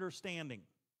misunderstanding.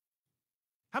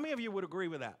 How many of you would agree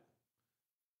with that?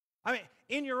 I mean,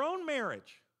 in your own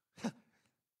marriage,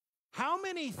 how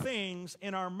many things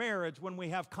in our marriage when we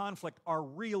have conflict are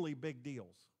really big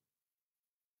deals?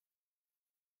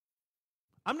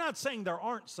 I'm not saying there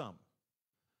aren't some.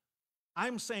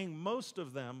 I'm saying most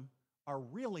of them are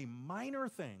really minor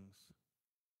things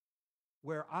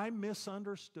where I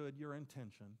misunderstood your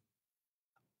intention.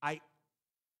 I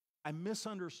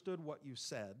misunderstood what you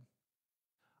said.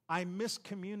 I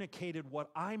miscommunicated what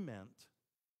I meant.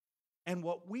 And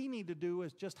what we need to do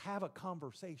is just have a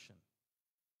conversation.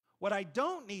 What I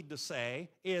don't need to say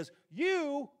is,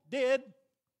 you did.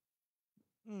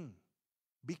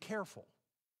 Be careful.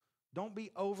 Don't be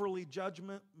overly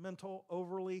judgmental,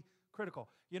 overly critical.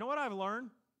 You know what I've learned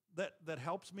that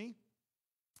helps me?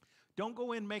 Don't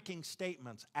go in making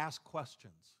statements. Ask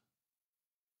questions.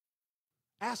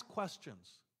 Ask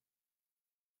questions.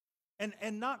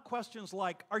 And not questions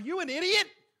like, are you an idiot?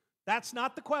 That's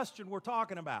not the question we're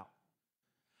talking about.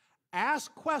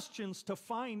 Ask questions to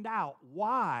find out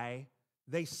why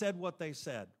they said what they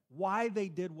said, why they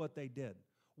did what they did,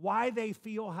 why they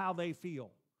feel how they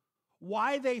feel,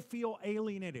 why they feel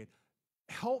alienated.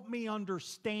 Help me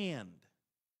understand.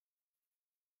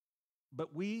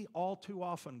 But we all too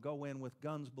often go in with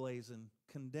guns blazing,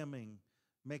 condemning,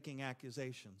 making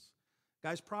accusations.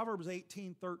 Guys, Proverbs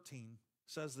 18:13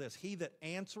 says this, he that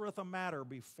answereth a matter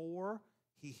before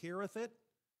he heareth it,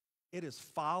 it is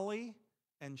folly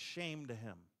and shame to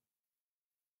him.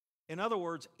 In other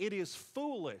words, it is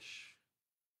foolish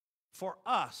for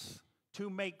us to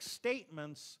make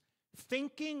statements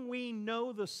thinking we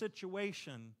know the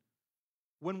situation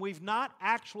when we've not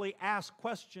actually asked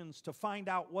questions to find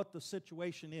out what the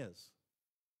situation is.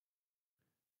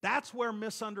 That's where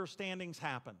misunderstandings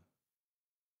happen.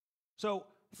 So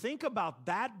think about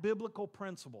that biblical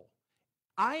principle.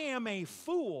 I am a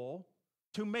fool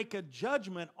to make a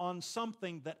judgment on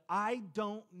something that I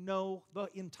don't know the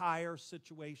entire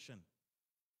situation.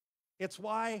 It's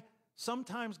why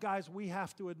sometimes, guys, we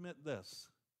have to admit this.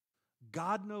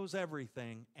 God knows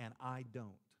everything, and I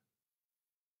don't.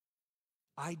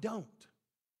 I don't.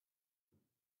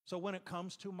 So when it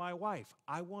comes to my wife,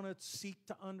 I want to seek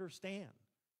to understand.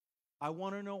 I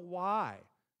want to know why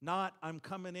not I'm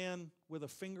coming in with a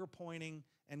finger pointing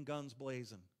and guns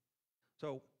blazing.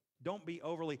 So don't be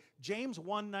overly. James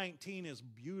 1:19 is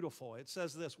beautiful. It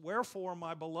says this, "Wherefore,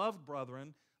 my beloved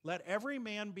brethren, let every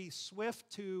man be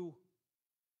swift to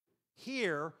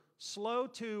hear, slow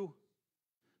to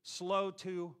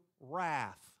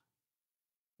wrath."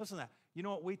 Listen to that. You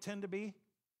know what we tend to be?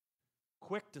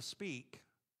 Quick to speak,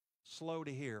 slow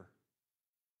to hear.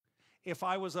 If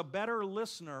I was a better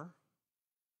listener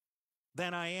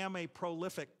than I am a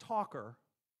prolific talker,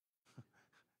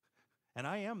 and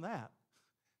I am that,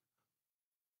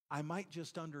 I might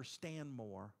just understand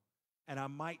more, and I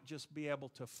might just be able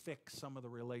to fix some of the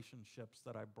relationships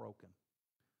that I've broken.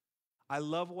 I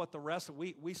love what the rest of,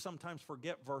 we sometimes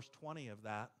forget verse 20 of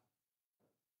that.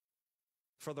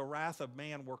 For the wrath of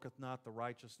man worketh not the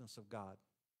righteousness of God.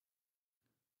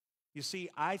 You see,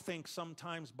 I think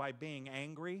sometimes by being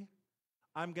angry,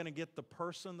 I'm going to get the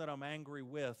person that I'm angry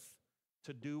with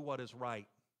to do what is right.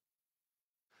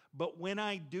 But when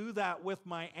I do that with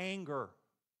my anger,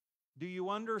 do you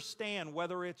understand,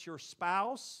 whether it's your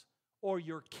spouse or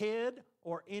your kid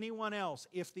or anyone else,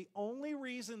 if the only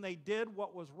reason they did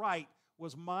what was right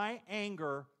was my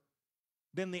anger,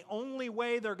 then the only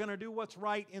way they're going to do what's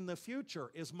right in the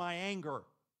future is my anger.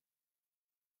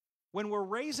 When we're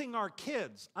raising our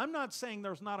kids, I'm not saying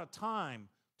there's not a time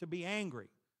to be angry,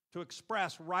 to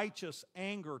express righteous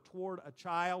anger toward a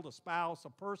child, a spouse, a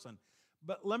person.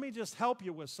 But let me just help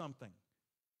you with something.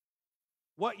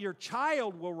 What your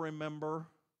child will remember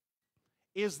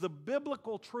is the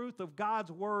biblical truth of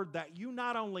God's word that you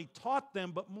not only taught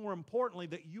them, but more importantly,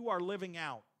 that you are living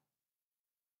out.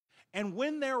 And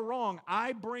when they're wrong,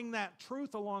 I bring that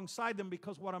truth alongside them,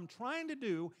 because what I'm trying to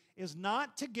do is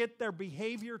not to get their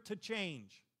behavior to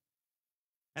change.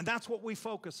 And that's what we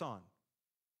focus on.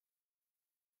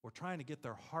 We're trying to get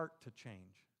their heart to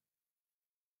change.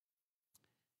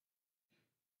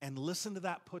 And listen to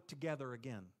that put together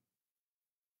again.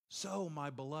 So, my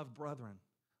beloved brethren,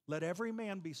 let every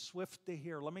man be swift to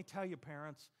hear. Let me tell you,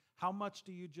 parents, how much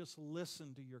do you just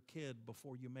listen to your kid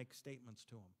before you make statements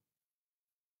to them?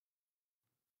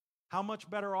 How much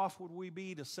better off would we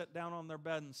be to sit down on their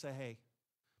bed and say, hey,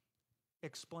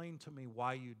 explain to me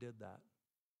why you did that,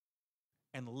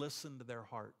 and listen to their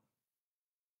heart,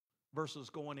 versus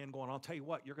going, I'll tell you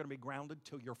what, you're going to be grounded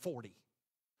till you're 40.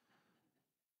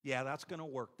 Yeah, that's going to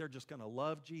work. They're just going to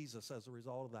love Jesus as a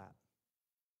result of that.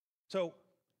 So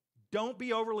don't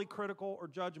be overly critical or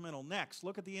judgmental. Next,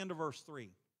 look at the end of verse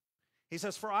 3. He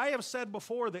says, "For I have said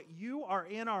before that you are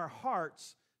in our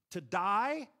hearts to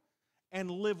die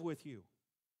and live with you."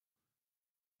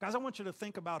 Guys, I want you to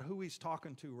think about who he's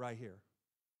talking to right here.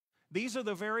 These are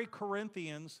the very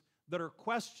Corinthians that are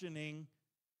questioning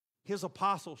his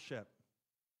apostleship.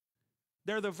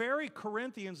 They're the very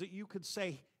Corinthians that you could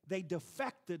say they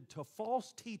defected to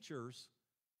false teachers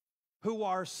who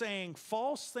are saying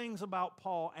false things about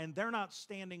Paul, and they're not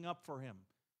standing up for him.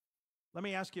 Let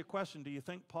me ask you a question. Do you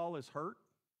think Paul is hurt?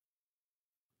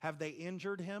 Have they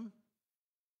injured him?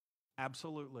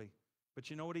 Absolutely. But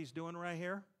you know what he's doing right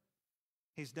here?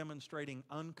 He's demonstrating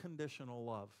unconditional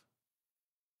love.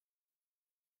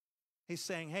 He's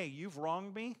saying, hey, you've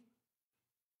wronged me,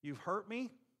 you've hurt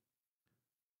me,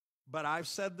 but I've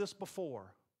said this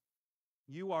before.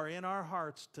 You are in our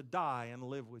hearts to die and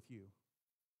live with you.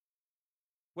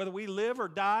 Whether we live or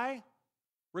die,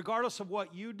 regardless of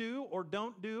what you do or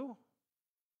don't do,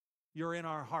 you're in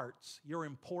our hearts. You're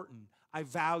important. I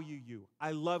value you.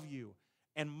 I love you.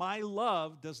 And my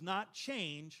love does not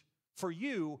change for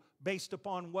you based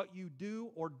upon what you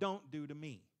do or don't do to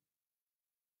me.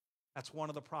 That's one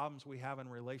of the problems we have in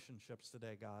relationships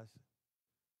today, guys,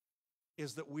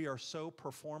 is that we are so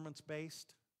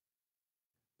performance-based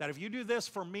that if you do this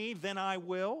for me, then I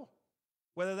will.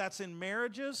 Whether that's in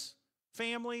marriages,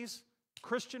 families,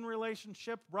 Christian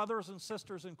relationships, brothers and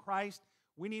sisters in Christ,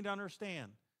 we need to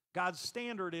understand God's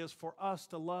standard is for us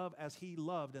to love as He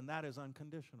loved, and that is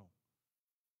unconditional.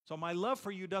 So my love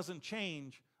for you doesn't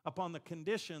change upon the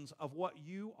conditions of what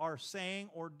you are saying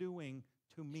or doing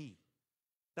to me.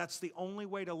 That's the only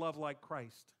way to love like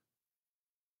Christ.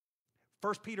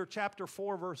 1 Peter chapter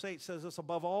 4, verse 8 says this,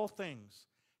 above all things,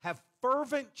 have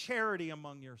fervent charity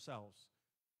among yourselves.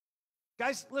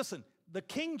 Guys, listen, the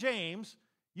King James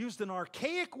used an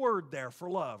archaic word there for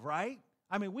love, right?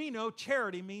 I mean, we know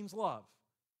charity means love.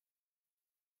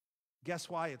 Guess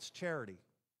why it's charity?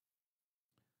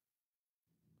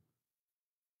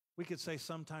 We could say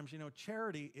sometimes,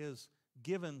 charity is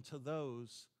given to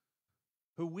those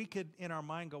who we could, in our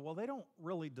mind, go, well, they don't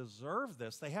really deserve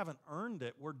this. They haven't earned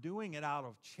it. We're doing it out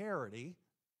of charity.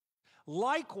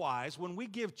 Likewise, when we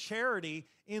give charity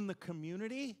in the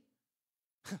community,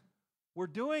 We're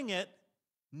doing it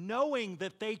knowing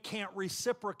that they can't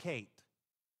reciprocate.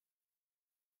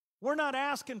 We're not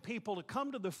asking people to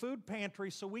come to the food pantry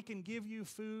so we can give you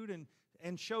food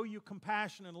and show you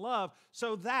compassion and love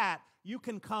so that you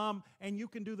can come and you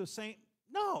can do the same.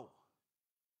 No.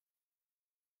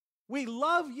 We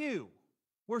love you.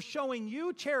 We're showing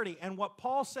you charity. And what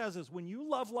Paul says is when you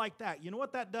love like that, you know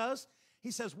what that does?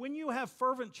 He says when you have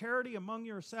fervent charity among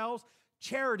yourselves,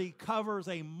 charity covers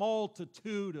a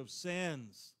multitude of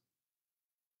sins.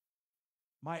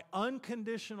 My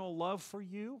unconditional love for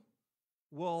you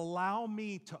will allow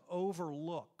me to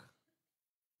overlook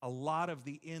a lot of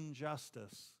the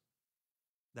injustice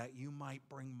that you might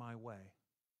bring my way.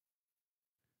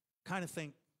 Kind of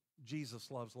think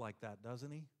Jesus loves like that,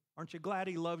 doesn't he? Aren't you glad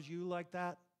he loves you like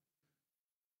that?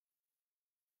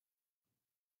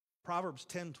 Proverbs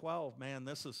 10:12, man,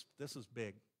 this is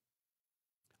big.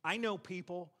 I know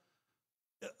people,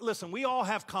 listen, we all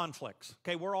have conflicts,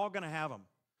 okay? We're all going to have them.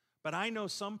 But I know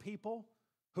some people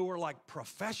who are like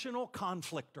professional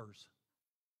conflictors.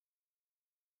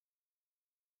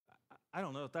 I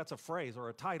don't know if that's a phrase or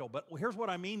a title, but here's what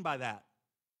I mean by that.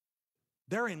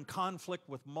 They're in conflict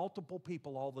with multiple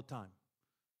people all the time.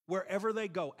 Wherever they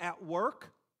go, at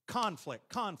work, conflict,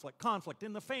 conflict, conflict.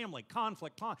 In the family,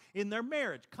 conflict, in their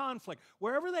marriage, conflict.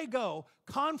 Wherever they go,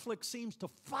 conflict seems to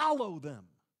follow them.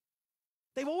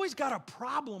 They've always got a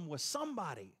problem with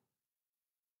somebody.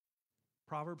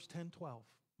 Proverbs 10:12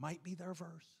 might be their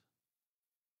verse.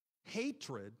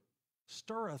 Hatred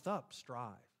stirreth up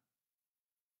strife.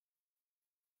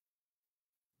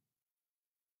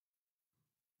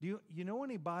 Do you know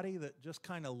anybody that just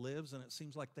kind of lives and it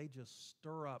seems like they just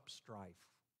stir up strife?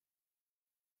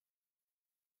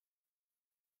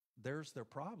 There's their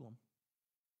problem.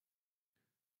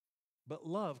 But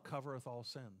love covereth all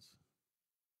sins.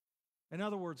 In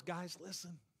other words, guys,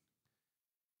 listen.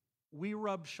 We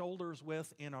rub shoulders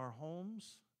with in our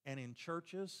homes and in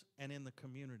churches and in the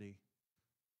community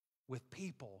with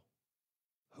people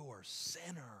who are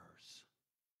sinners.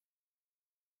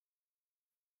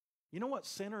 You know what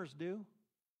sinners do?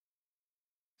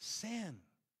 Sin.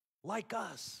 Like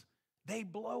us. They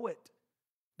blow it.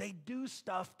 They do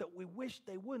stuff that we wish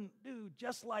they wouldn't do,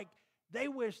 just like they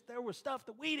wish there was stuff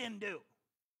that we didn't do.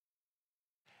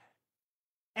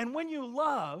 And when you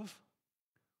love,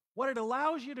 what it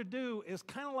allows you to do is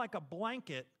kind of like a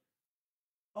blanket.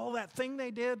 Oh, that thing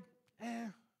they did,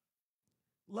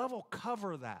 love will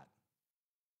cover that.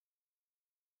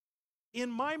 In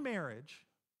my marriage,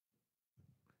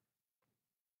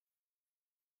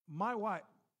 my wife,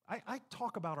 I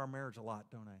talk about our marriage a lot,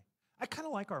 don't I? I kind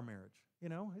of like our marriage. You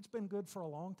know, it's been good for a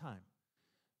long time.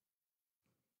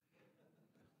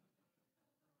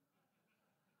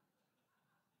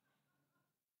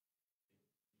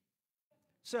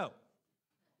 So,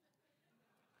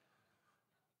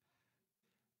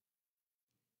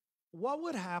 what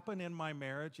would happen in my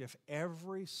marriage if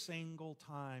every single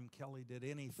time Kelly did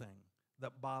anything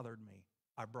that bothered me,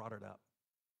 I brought it up?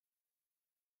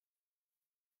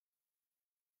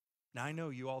 Now, I know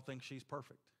you all think she's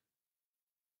perfect.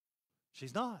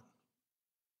 She's not.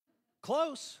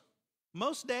 Close.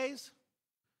 Most days.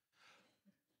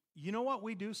 You know what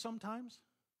we do sometimes?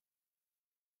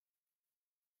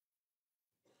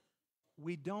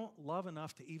 We don't love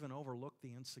enough to even overlook the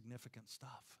insignificant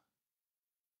stuff.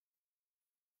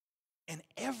 And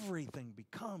everything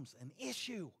becomes an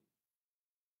issue.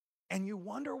 And you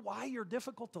wonder why you're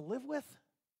difficult to live with?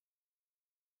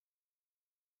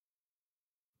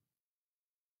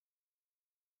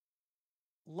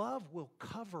 Love will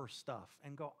cover stuff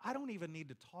and go, I don't even need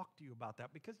to talk to you about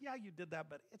that because, yeah, you did that,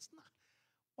 but it's not,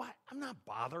 why? I'm not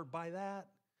bothered by that.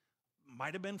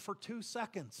 Might have been for 2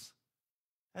 seconds.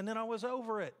 And then I was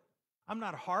over it. I'm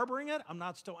not harboring it. I'm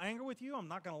not still angry with you. I'm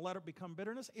not going to let it become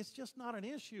bitterness. It's just not an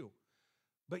issue.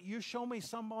 But you show me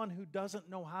someone who doesn't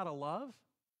know how to love,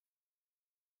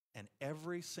 and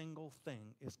every single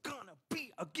thing is going to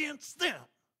be against them.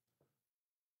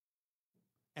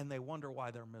 And they wonder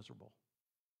why they're miserable.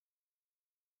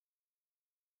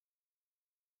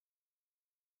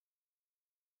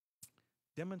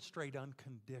 Demonstrate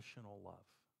unconditional love.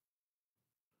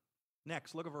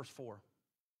 Next, look at verse 4.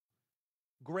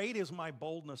 Great is my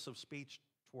boldness of speech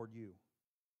toward you.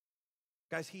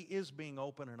 Guys, he is being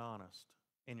open and honest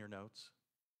in your notes.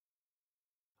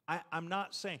 I'm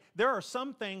not saying, there are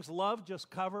some things love just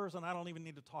covers and I don't even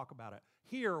need to talk about it.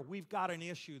 Here, we've got an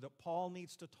issue that Paul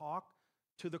needs to talk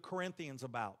to the Corinthians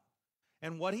about.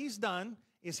 And what he's done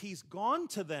is he's gone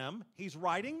to them, he's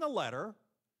writing the letter,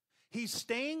 he's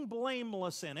staying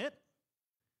blameless in it,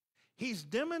 He's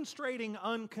demonstrating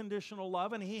unconditional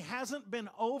love, and he hasn't been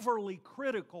overly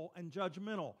critical and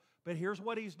judgmental. But here's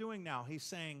what he's doing now. He's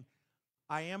saying,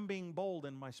 I am being bold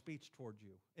in my speech toward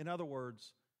you. In other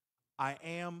words, I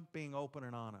am being open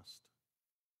and honest.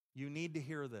 You need to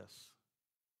hear this.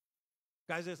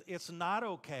 Guys, it's not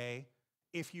okay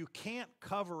if you can't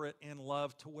cover it in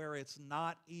love to where it's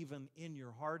not even in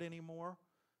your heart anymore.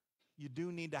 You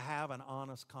do need to have an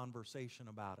honest conversation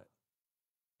about it.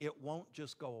 It won't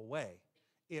just go away.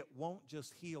 It won't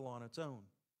just heal on its own.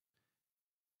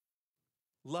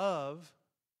 Love,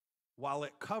 while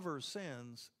it covers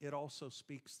sins, it also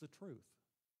speaks the truth.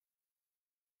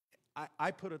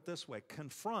 I put it this way: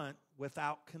 confront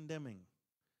without condemning.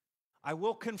 I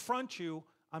will confront you.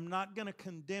 I'm not going to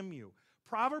condemn you.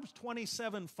 Proverbs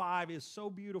 27:5 is so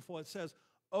beautiful. It says,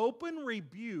 open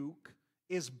rebuke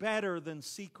is better than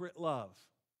secret love.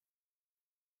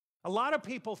 A lot of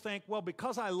people think, well,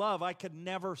 because I love, I could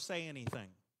never say anything.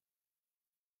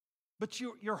 But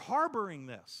you're harboring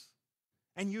this,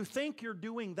 and you think you're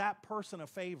doing that person a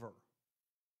favor.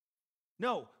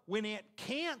 No, when it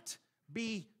can't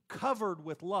be covered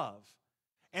with love,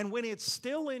 and when it's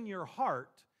still in your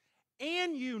heart,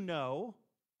 and you know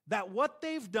that what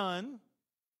they've done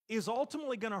is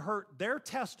ultimately going to hurt their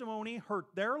testimony, hurt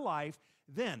their life,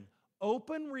 then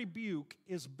open rebuke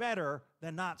is better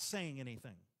than not saying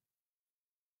anything.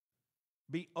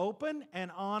 Be open and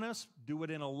honest. Do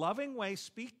it in a loving way.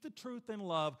 Speak the truth in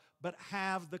love, but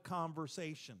have the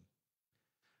conversation.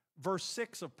 Verse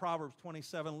 6 of Proverbs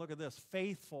 27, look at this.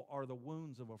 Faithful are the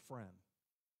wounds of a friend.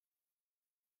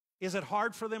 Is it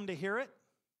hard for them to hear it?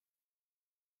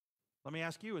 Let me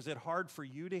ask you, is it hard for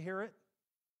you to hear it?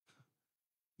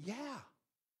 Yeah.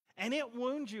 And it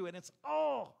wounds you, and it's,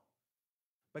 oh.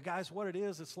 But guys, what it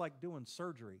is, it's like doing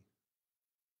surgery.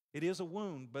 It is a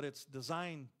wound, but it's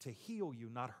designed to heal you,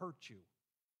 not hurt you.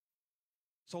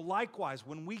 So likewise,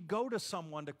 when we go to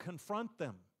someone to confront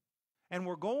them, and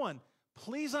we're going,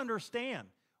 please understand,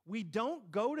 we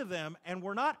don't go to them and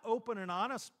we're not open and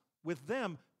honest with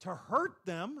them to hurt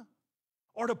them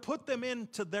or to put them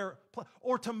into their,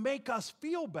 or to make us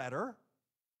feel better.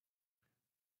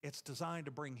 It's designed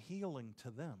to bring healing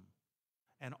to them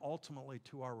and ultimately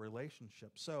to our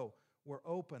relationship. So we're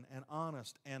open and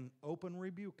honest, and open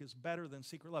rebuke is better than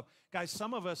secret love. Guys,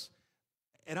 some of us,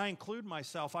 and I include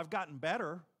myself, I've gotten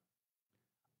better.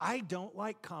 I don't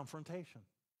like confrontation.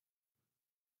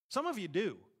 Some of you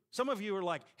do. Some of you are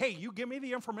like, hey, you give me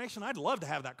the information, I'd love to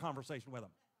have that conversation with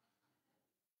them.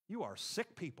 You are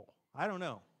sick people. I don't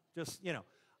know. Just,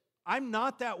 I'm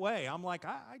not that way. I'm like,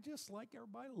 I just like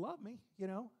everybody to love me,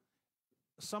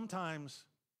 Sometimes,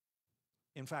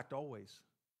 in fact, always,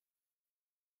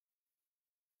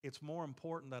 it's more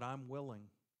important that I'm willing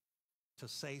to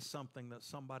say something that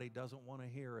somebody doesn't want to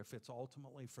hear if it's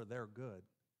ultimately for their good,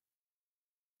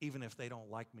 even if they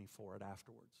don't like me for it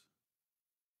afterwards.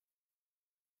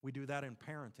 We do that in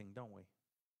parenting, don't we?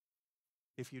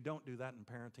 If you don't do that in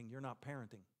parenting, you're not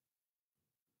parenting.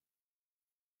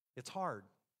 It's hard,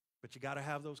 but you got to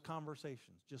have those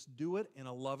conversations. Just do it in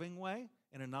a loving way,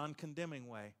 in a non-condemning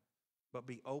way, but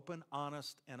be open,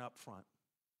 honest, and upfront.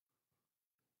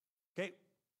 Okay,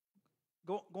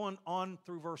 going on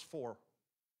through verse 4.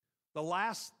 The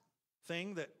last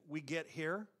thing that we get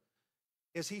here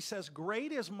is he says,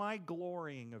 great is my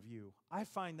glorying of you. I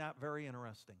find that very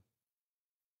interesting.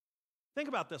 Think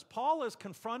about this. Paul is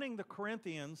confronting the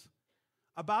Corinthians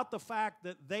about the fact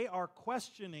that they are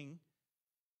questioning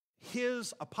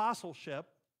his apostleship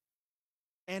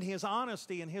and his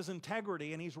honesty and his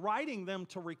integrity, and he's writing them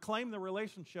to reclaim the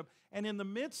relationship. And in the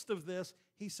midst of this,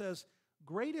 he says,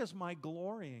 great is my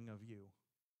glorying of you.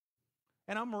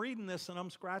 And I'm reading this and I'm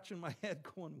scratching my head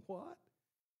going, what?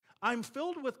 I'm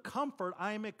filled with comfort.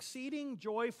 I am exceeding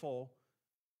joyful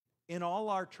in all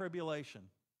our tribulation.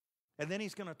 And then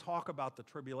he's going to talk about the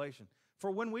tribulation.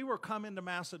 For when we were come into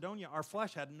Macedonia, our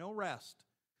flesh had no rest.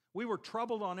 We were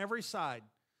troubled on every side.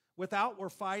 Without were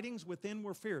fightings, within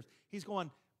were fears. He's going,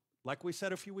 like we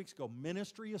said a few weeks ago,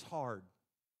 ministry is hard.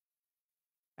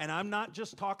 And I'm not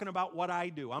just talking about what I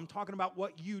do. I'm talking about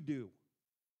what you do.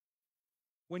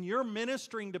 When you're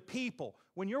ministering to people,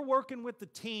 when you're working with the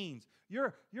teens,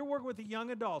 you're working with the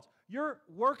young adults, you're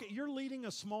leading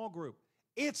a small group.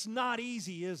 It's not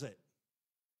easy, is it?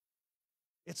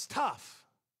 It's tough.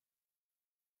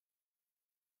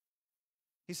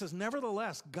 He says,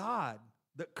 nevertheless, God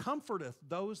that comforteth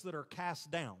those that are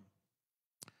cast down,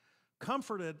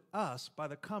 comforted us by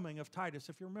the coming of Titus.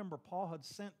 If you remember, Paul had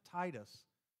sent Titus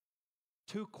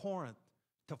to Corinth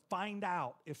to find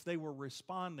out if they were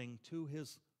responding to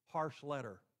his harsh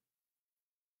letter.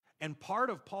 And part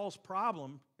of Paul's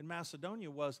problem in Macedonia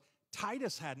was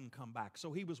Titus hadn't come back,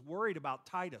 so he was worried about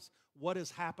Titus. What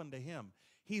has happened to him?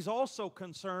 He's also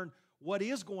concerned, what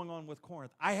is going on with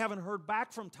Corinth? I haven't heard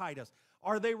back from Titus.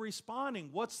 Are they responding?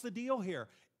 What's the deal here?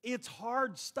 It's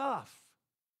hard stuff.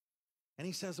 And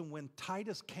he says, and when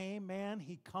Titus came, man,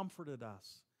 he comforted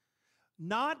us.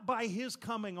 Not by his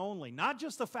coming only, not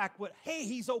just the fact that, hey,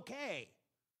 he's okay,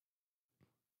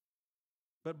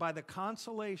 but by the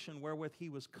consolation wherewith he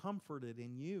was comforted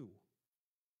in you.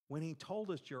 When he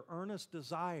told us your earnest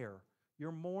desire,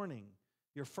 your mourning,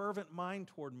 your fervent mind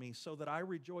toward me, so that I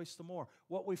rejoice the more.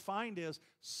 What we find is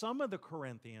some of the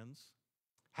Corinthians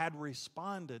had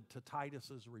responded to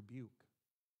Titus's rebuke.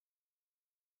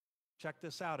 Check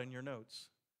this out in your notes.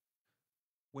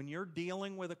 When you're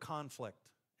dealing with a conflict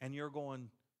and you're going,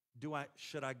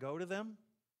 should I go to them?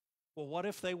 Well, what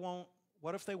if they won't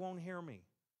hear me?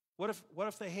 What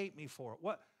if they hate me for it?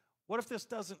 What if this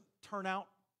doesn't turn out?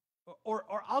 Or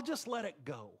I'll just let it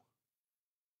go.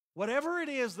 Whatever it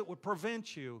is that would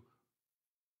prevent you,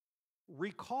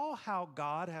 recall how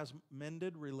God has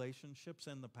mended relationships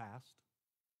in the past.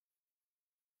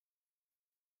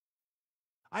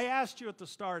 I asked you at the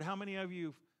start, how many of you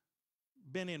have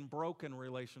been in broken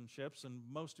relationships? And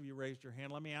most of you raised your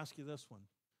hand. Let me ask you this one.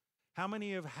 How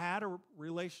many have had a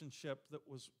relationship that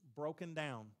was broken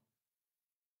down,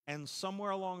 and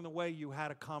somewhere along the way you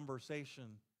had a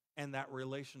conversation and that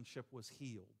relationship was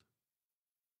healed?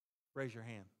 Raise your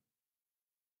hand.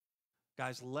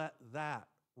 Guys, let that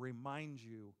remind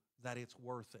you that it's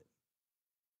worth it.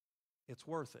 It's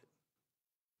worth it.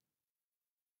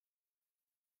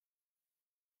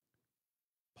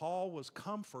 Paul was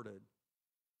comforted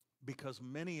because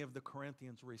many of the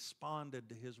Corinthians responded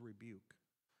to his rebuke,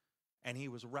 and he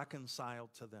was reconciled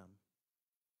to them.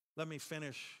 Let me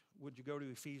finish. Would you go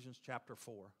to Ephesians chapter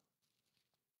 4?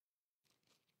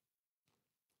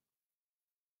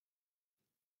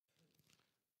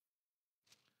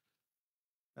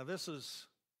 Now this is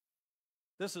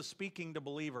speaking to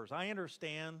believers. I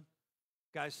understand,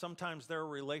 guys, sometimes there are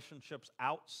relationships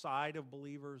outside of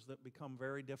believers that become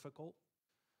very difficult,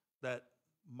 that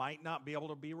might not be able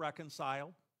to be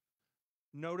reconciled.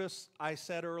 Notice I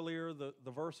said earlier, the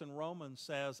verse in Romans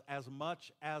says, as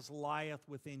much as lieth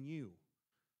within you.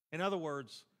 In other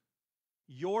words,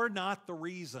 you're not the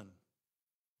reason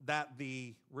that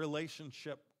the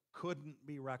relationship couldn't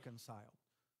be reconciled.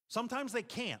 Sometimes they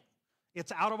can't.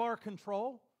 It's out of our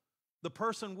control. The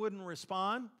person wouldn't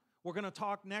respond. We're going to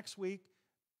talk next week.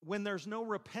 When there's no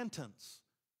repentance,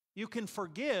 you can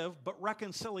forgive, but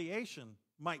reconciliation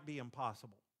might be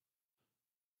impossible.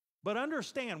 But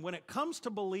understand, when it comes to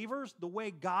believers, the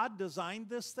way God designed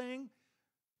this thing,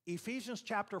 Ephesians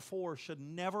chapter 4 should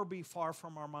never be far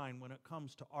from our mind when it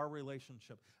comes to our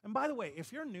relationship. And by the way,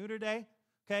 if you're new today,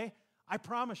 okay, I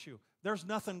promise you, there's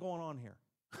nothing going on here.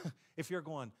 If you're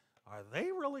going, are they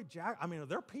really are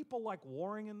there people like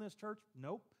warring in this church?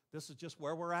 Nope. This is just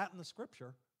where we're at in the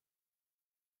scripture.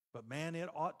 But man, it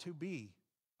ought to be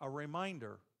a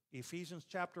reminder. Ephesians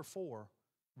chapter 4,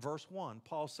 verse 1,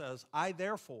 Paul says, I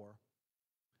therefore,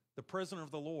 the prisoner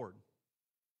of the Lord.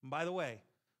 And by the way,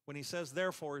 when he says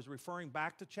therefore, he's referring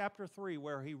back to chapter 3,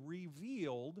 where he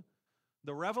revealed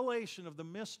the revelation of the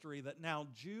mystery that now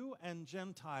Jew and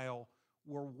Gentile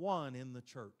were one in the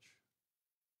church.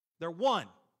 They're one.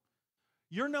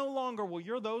 You're no longer, well,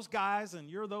 you're those guys and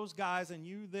you're those guys and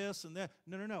you this and that.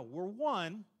 No. We're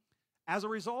one. As a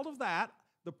result of that,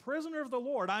 the prisoner of the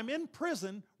Lord, I'm in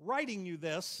prison writing you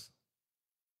this,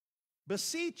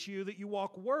 beseech you that you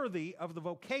walk worthy of the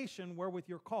vocation wherewith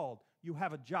you're called. You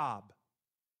have a job.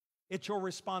 It's your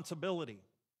responsibility.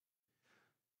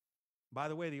 By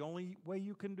the way, the only way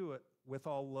you can do it with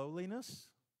all lowliness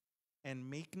and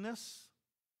meekness,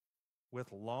 with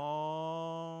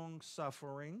long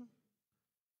suffering,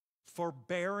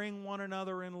 forbearing one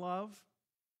another in love,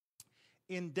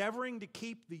 endeavoring to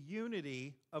keep the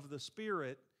unity of the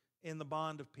Spirit in the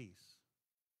bond of peace.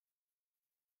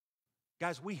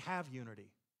 Guys, we have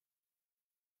unity.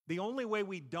 The only way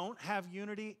we don't have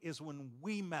unity is when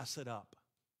we mess it up.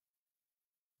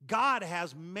 God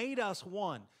has made us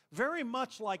one. Very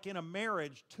much like in a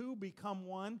marriage, two become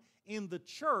one. In the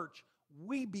church,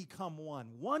 we become one.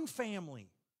 One family.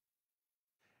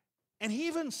 And he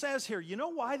even says here, you know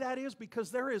why that is?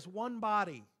 Because there is one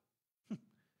body.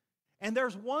 And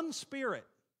there's one Spirit.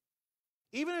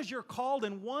 Even as you're called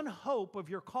in one hope of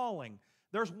your calling,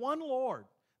 there's one Lord.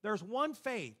 There's one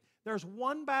faith. There's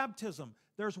one baptism.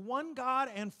 There's one God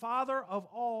and Father of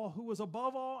all, who is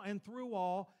above all and through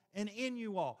all and in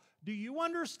you all. Do you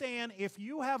understand if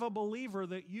you have a believer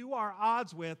that you are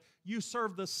odds with, you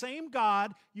serve the same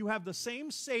God, you have the same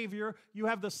Savior, you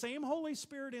have the same Holy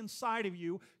Spirit inside of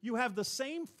you, you have the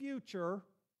same future,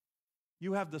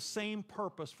 you have the same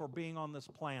purpose for being on this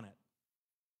planet.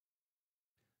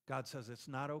 God says it's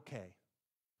not okay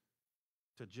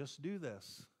to just do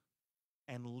this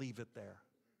and leave it there.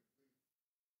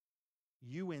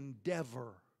 You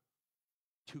endeavor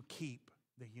to keep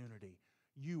the unity.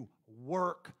 You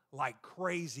work like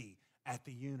crazy at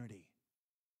the unity.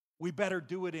 We better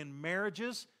do it in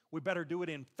marriages. We better do it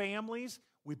in families.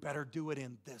 We better do it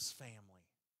in this family,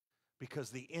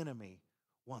 because the enemy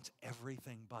wants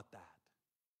everything but that.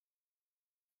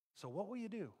 So what will you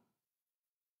do? Would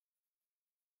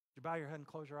you bow your head and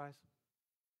close your eyes?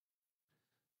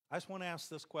 I just want to ask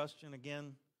this question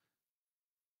again.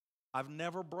 I've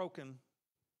never broken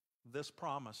this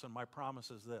promise, and my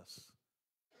promise is this.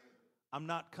 I'm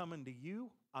not coming to you.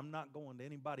 I'm not going to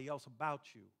anybody else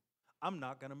about you. I'm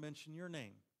not going to mention your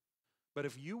name. But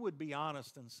if you would be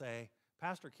honest and say,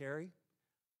 Pastor Kerry,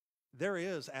 there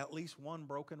is at least one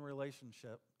broken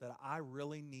relationship that I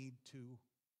really need to,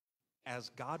 as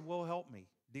God will help me,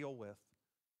 deal with.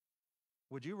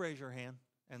 Would you raise your hand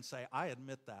and say, I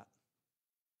admit that?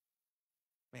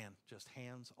 Man, just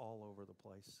hands all over the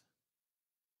place.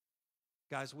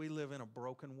 Guys, we live in a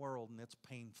broken world and it's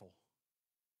painful.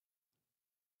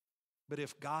 But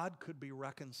if God could be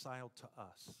reconciled to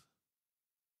us,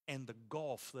 and the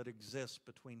gulf that exists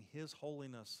between His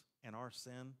holiness and our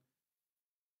sin,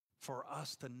 for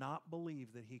us to not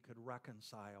believe that He could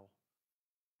reconcile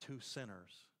two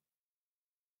sinners.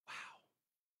 Wow.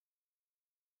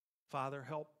 Father,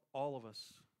 help all of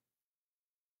us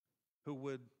who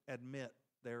would admit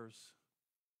there's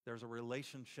a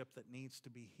relationship that needs to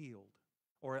be healed,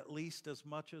 or at least as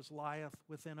much as lieth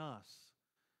within us,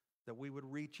 that we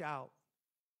would reach out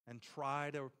and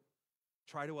try to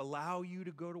allow you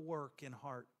to go to work in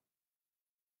heart.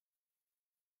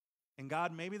 And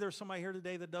God, maybe there's somebody here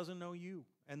today that doesn't know you,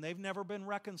 and they've never been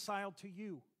reconciled to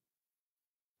you.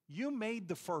 You made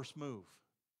the first move.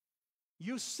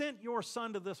 You sent your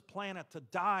Son to this planet to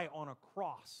die on a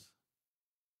cross.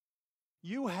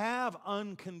 You have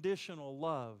unconditional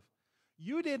love.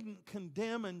 You didn't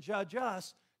condemn and judge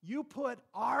us. You put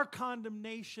our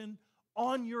condemnation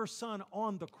on your Son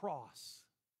on the cross.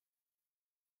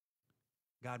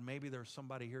 God, maybe there's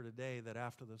somebody here today that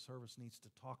after the service needs to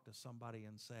talk to somebody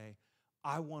and say,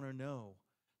 I want to know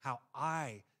how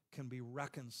I can be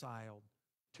reconciled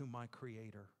to my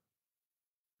Creator.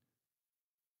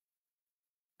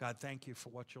 God, thank you for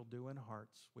what you'll do in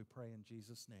hearts. We pray in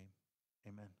Jesus' name.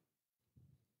 Amen.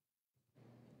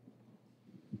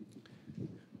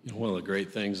 You know, one of the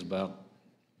great things about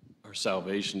our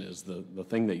salvation is the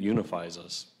thing that unifies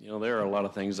us. You know, there are a lot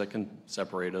of things that can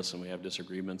separate us and we have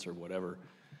disagreements or whatever,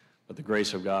 but the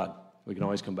grace of God, we can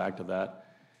always come back to that,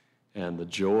 and the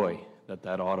joy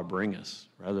that ought to bring us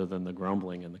rather than the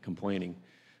grumbling and the complaining.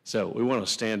 So we want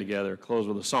to stand together, close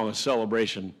with a song of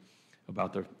celebration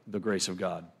about the grace of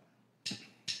God.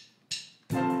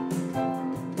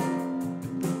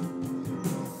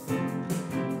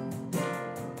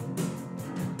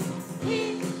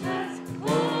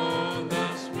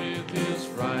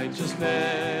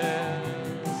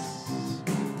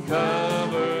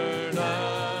 Covered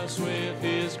us with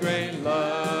His great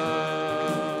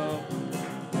love.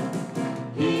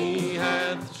 He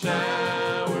hath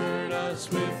showered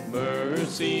us with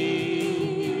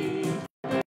mercy.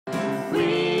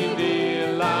 We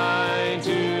delight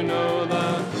to know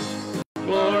the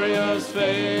glorious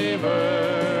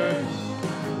favor,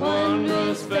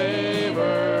 wondrous favor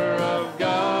of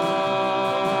God.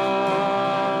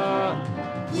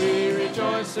 We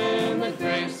rejoice in the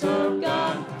grace of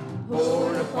God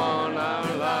poured upon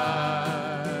our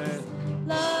lives.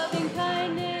 Loving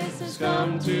kindness has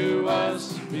Come to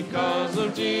us because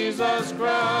of Jesus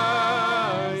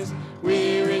Christ.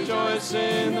 We rejoice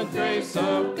in the grace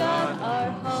of God.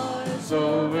 our hearts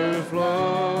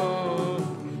Overflow.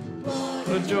 What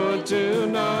a joy to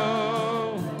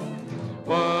know.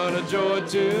 What a joy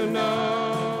to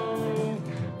know.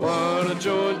 What a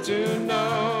joy to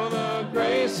know the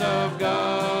grace of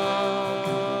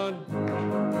God.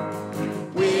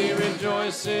 We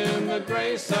rejoice in the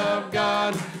grace of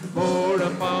God poured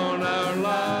upon our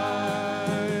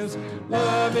lives.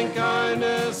 Loving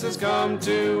kindness has come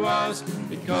to us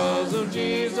because of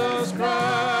Jesus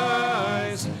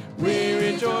Christ. We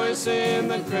rejoice in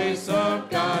the grace of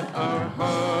God. Our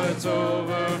hearts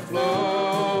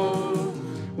overflow.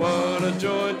 What a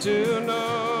joy to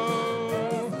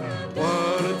know.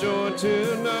 What a joy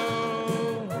to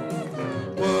know.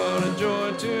 What a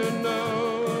joy to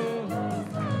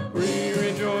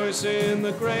rejoice in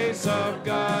the grace of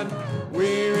God.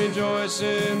 We rejoice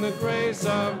in the grace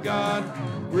of God.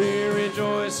 We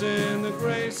rejoice in the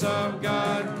grace of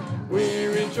God. We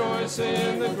rejoice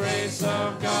in the grace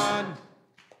of God.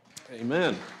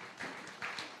 Amen.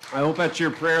 I hope that's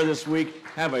your prayer this week.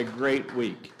 Have a great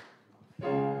week.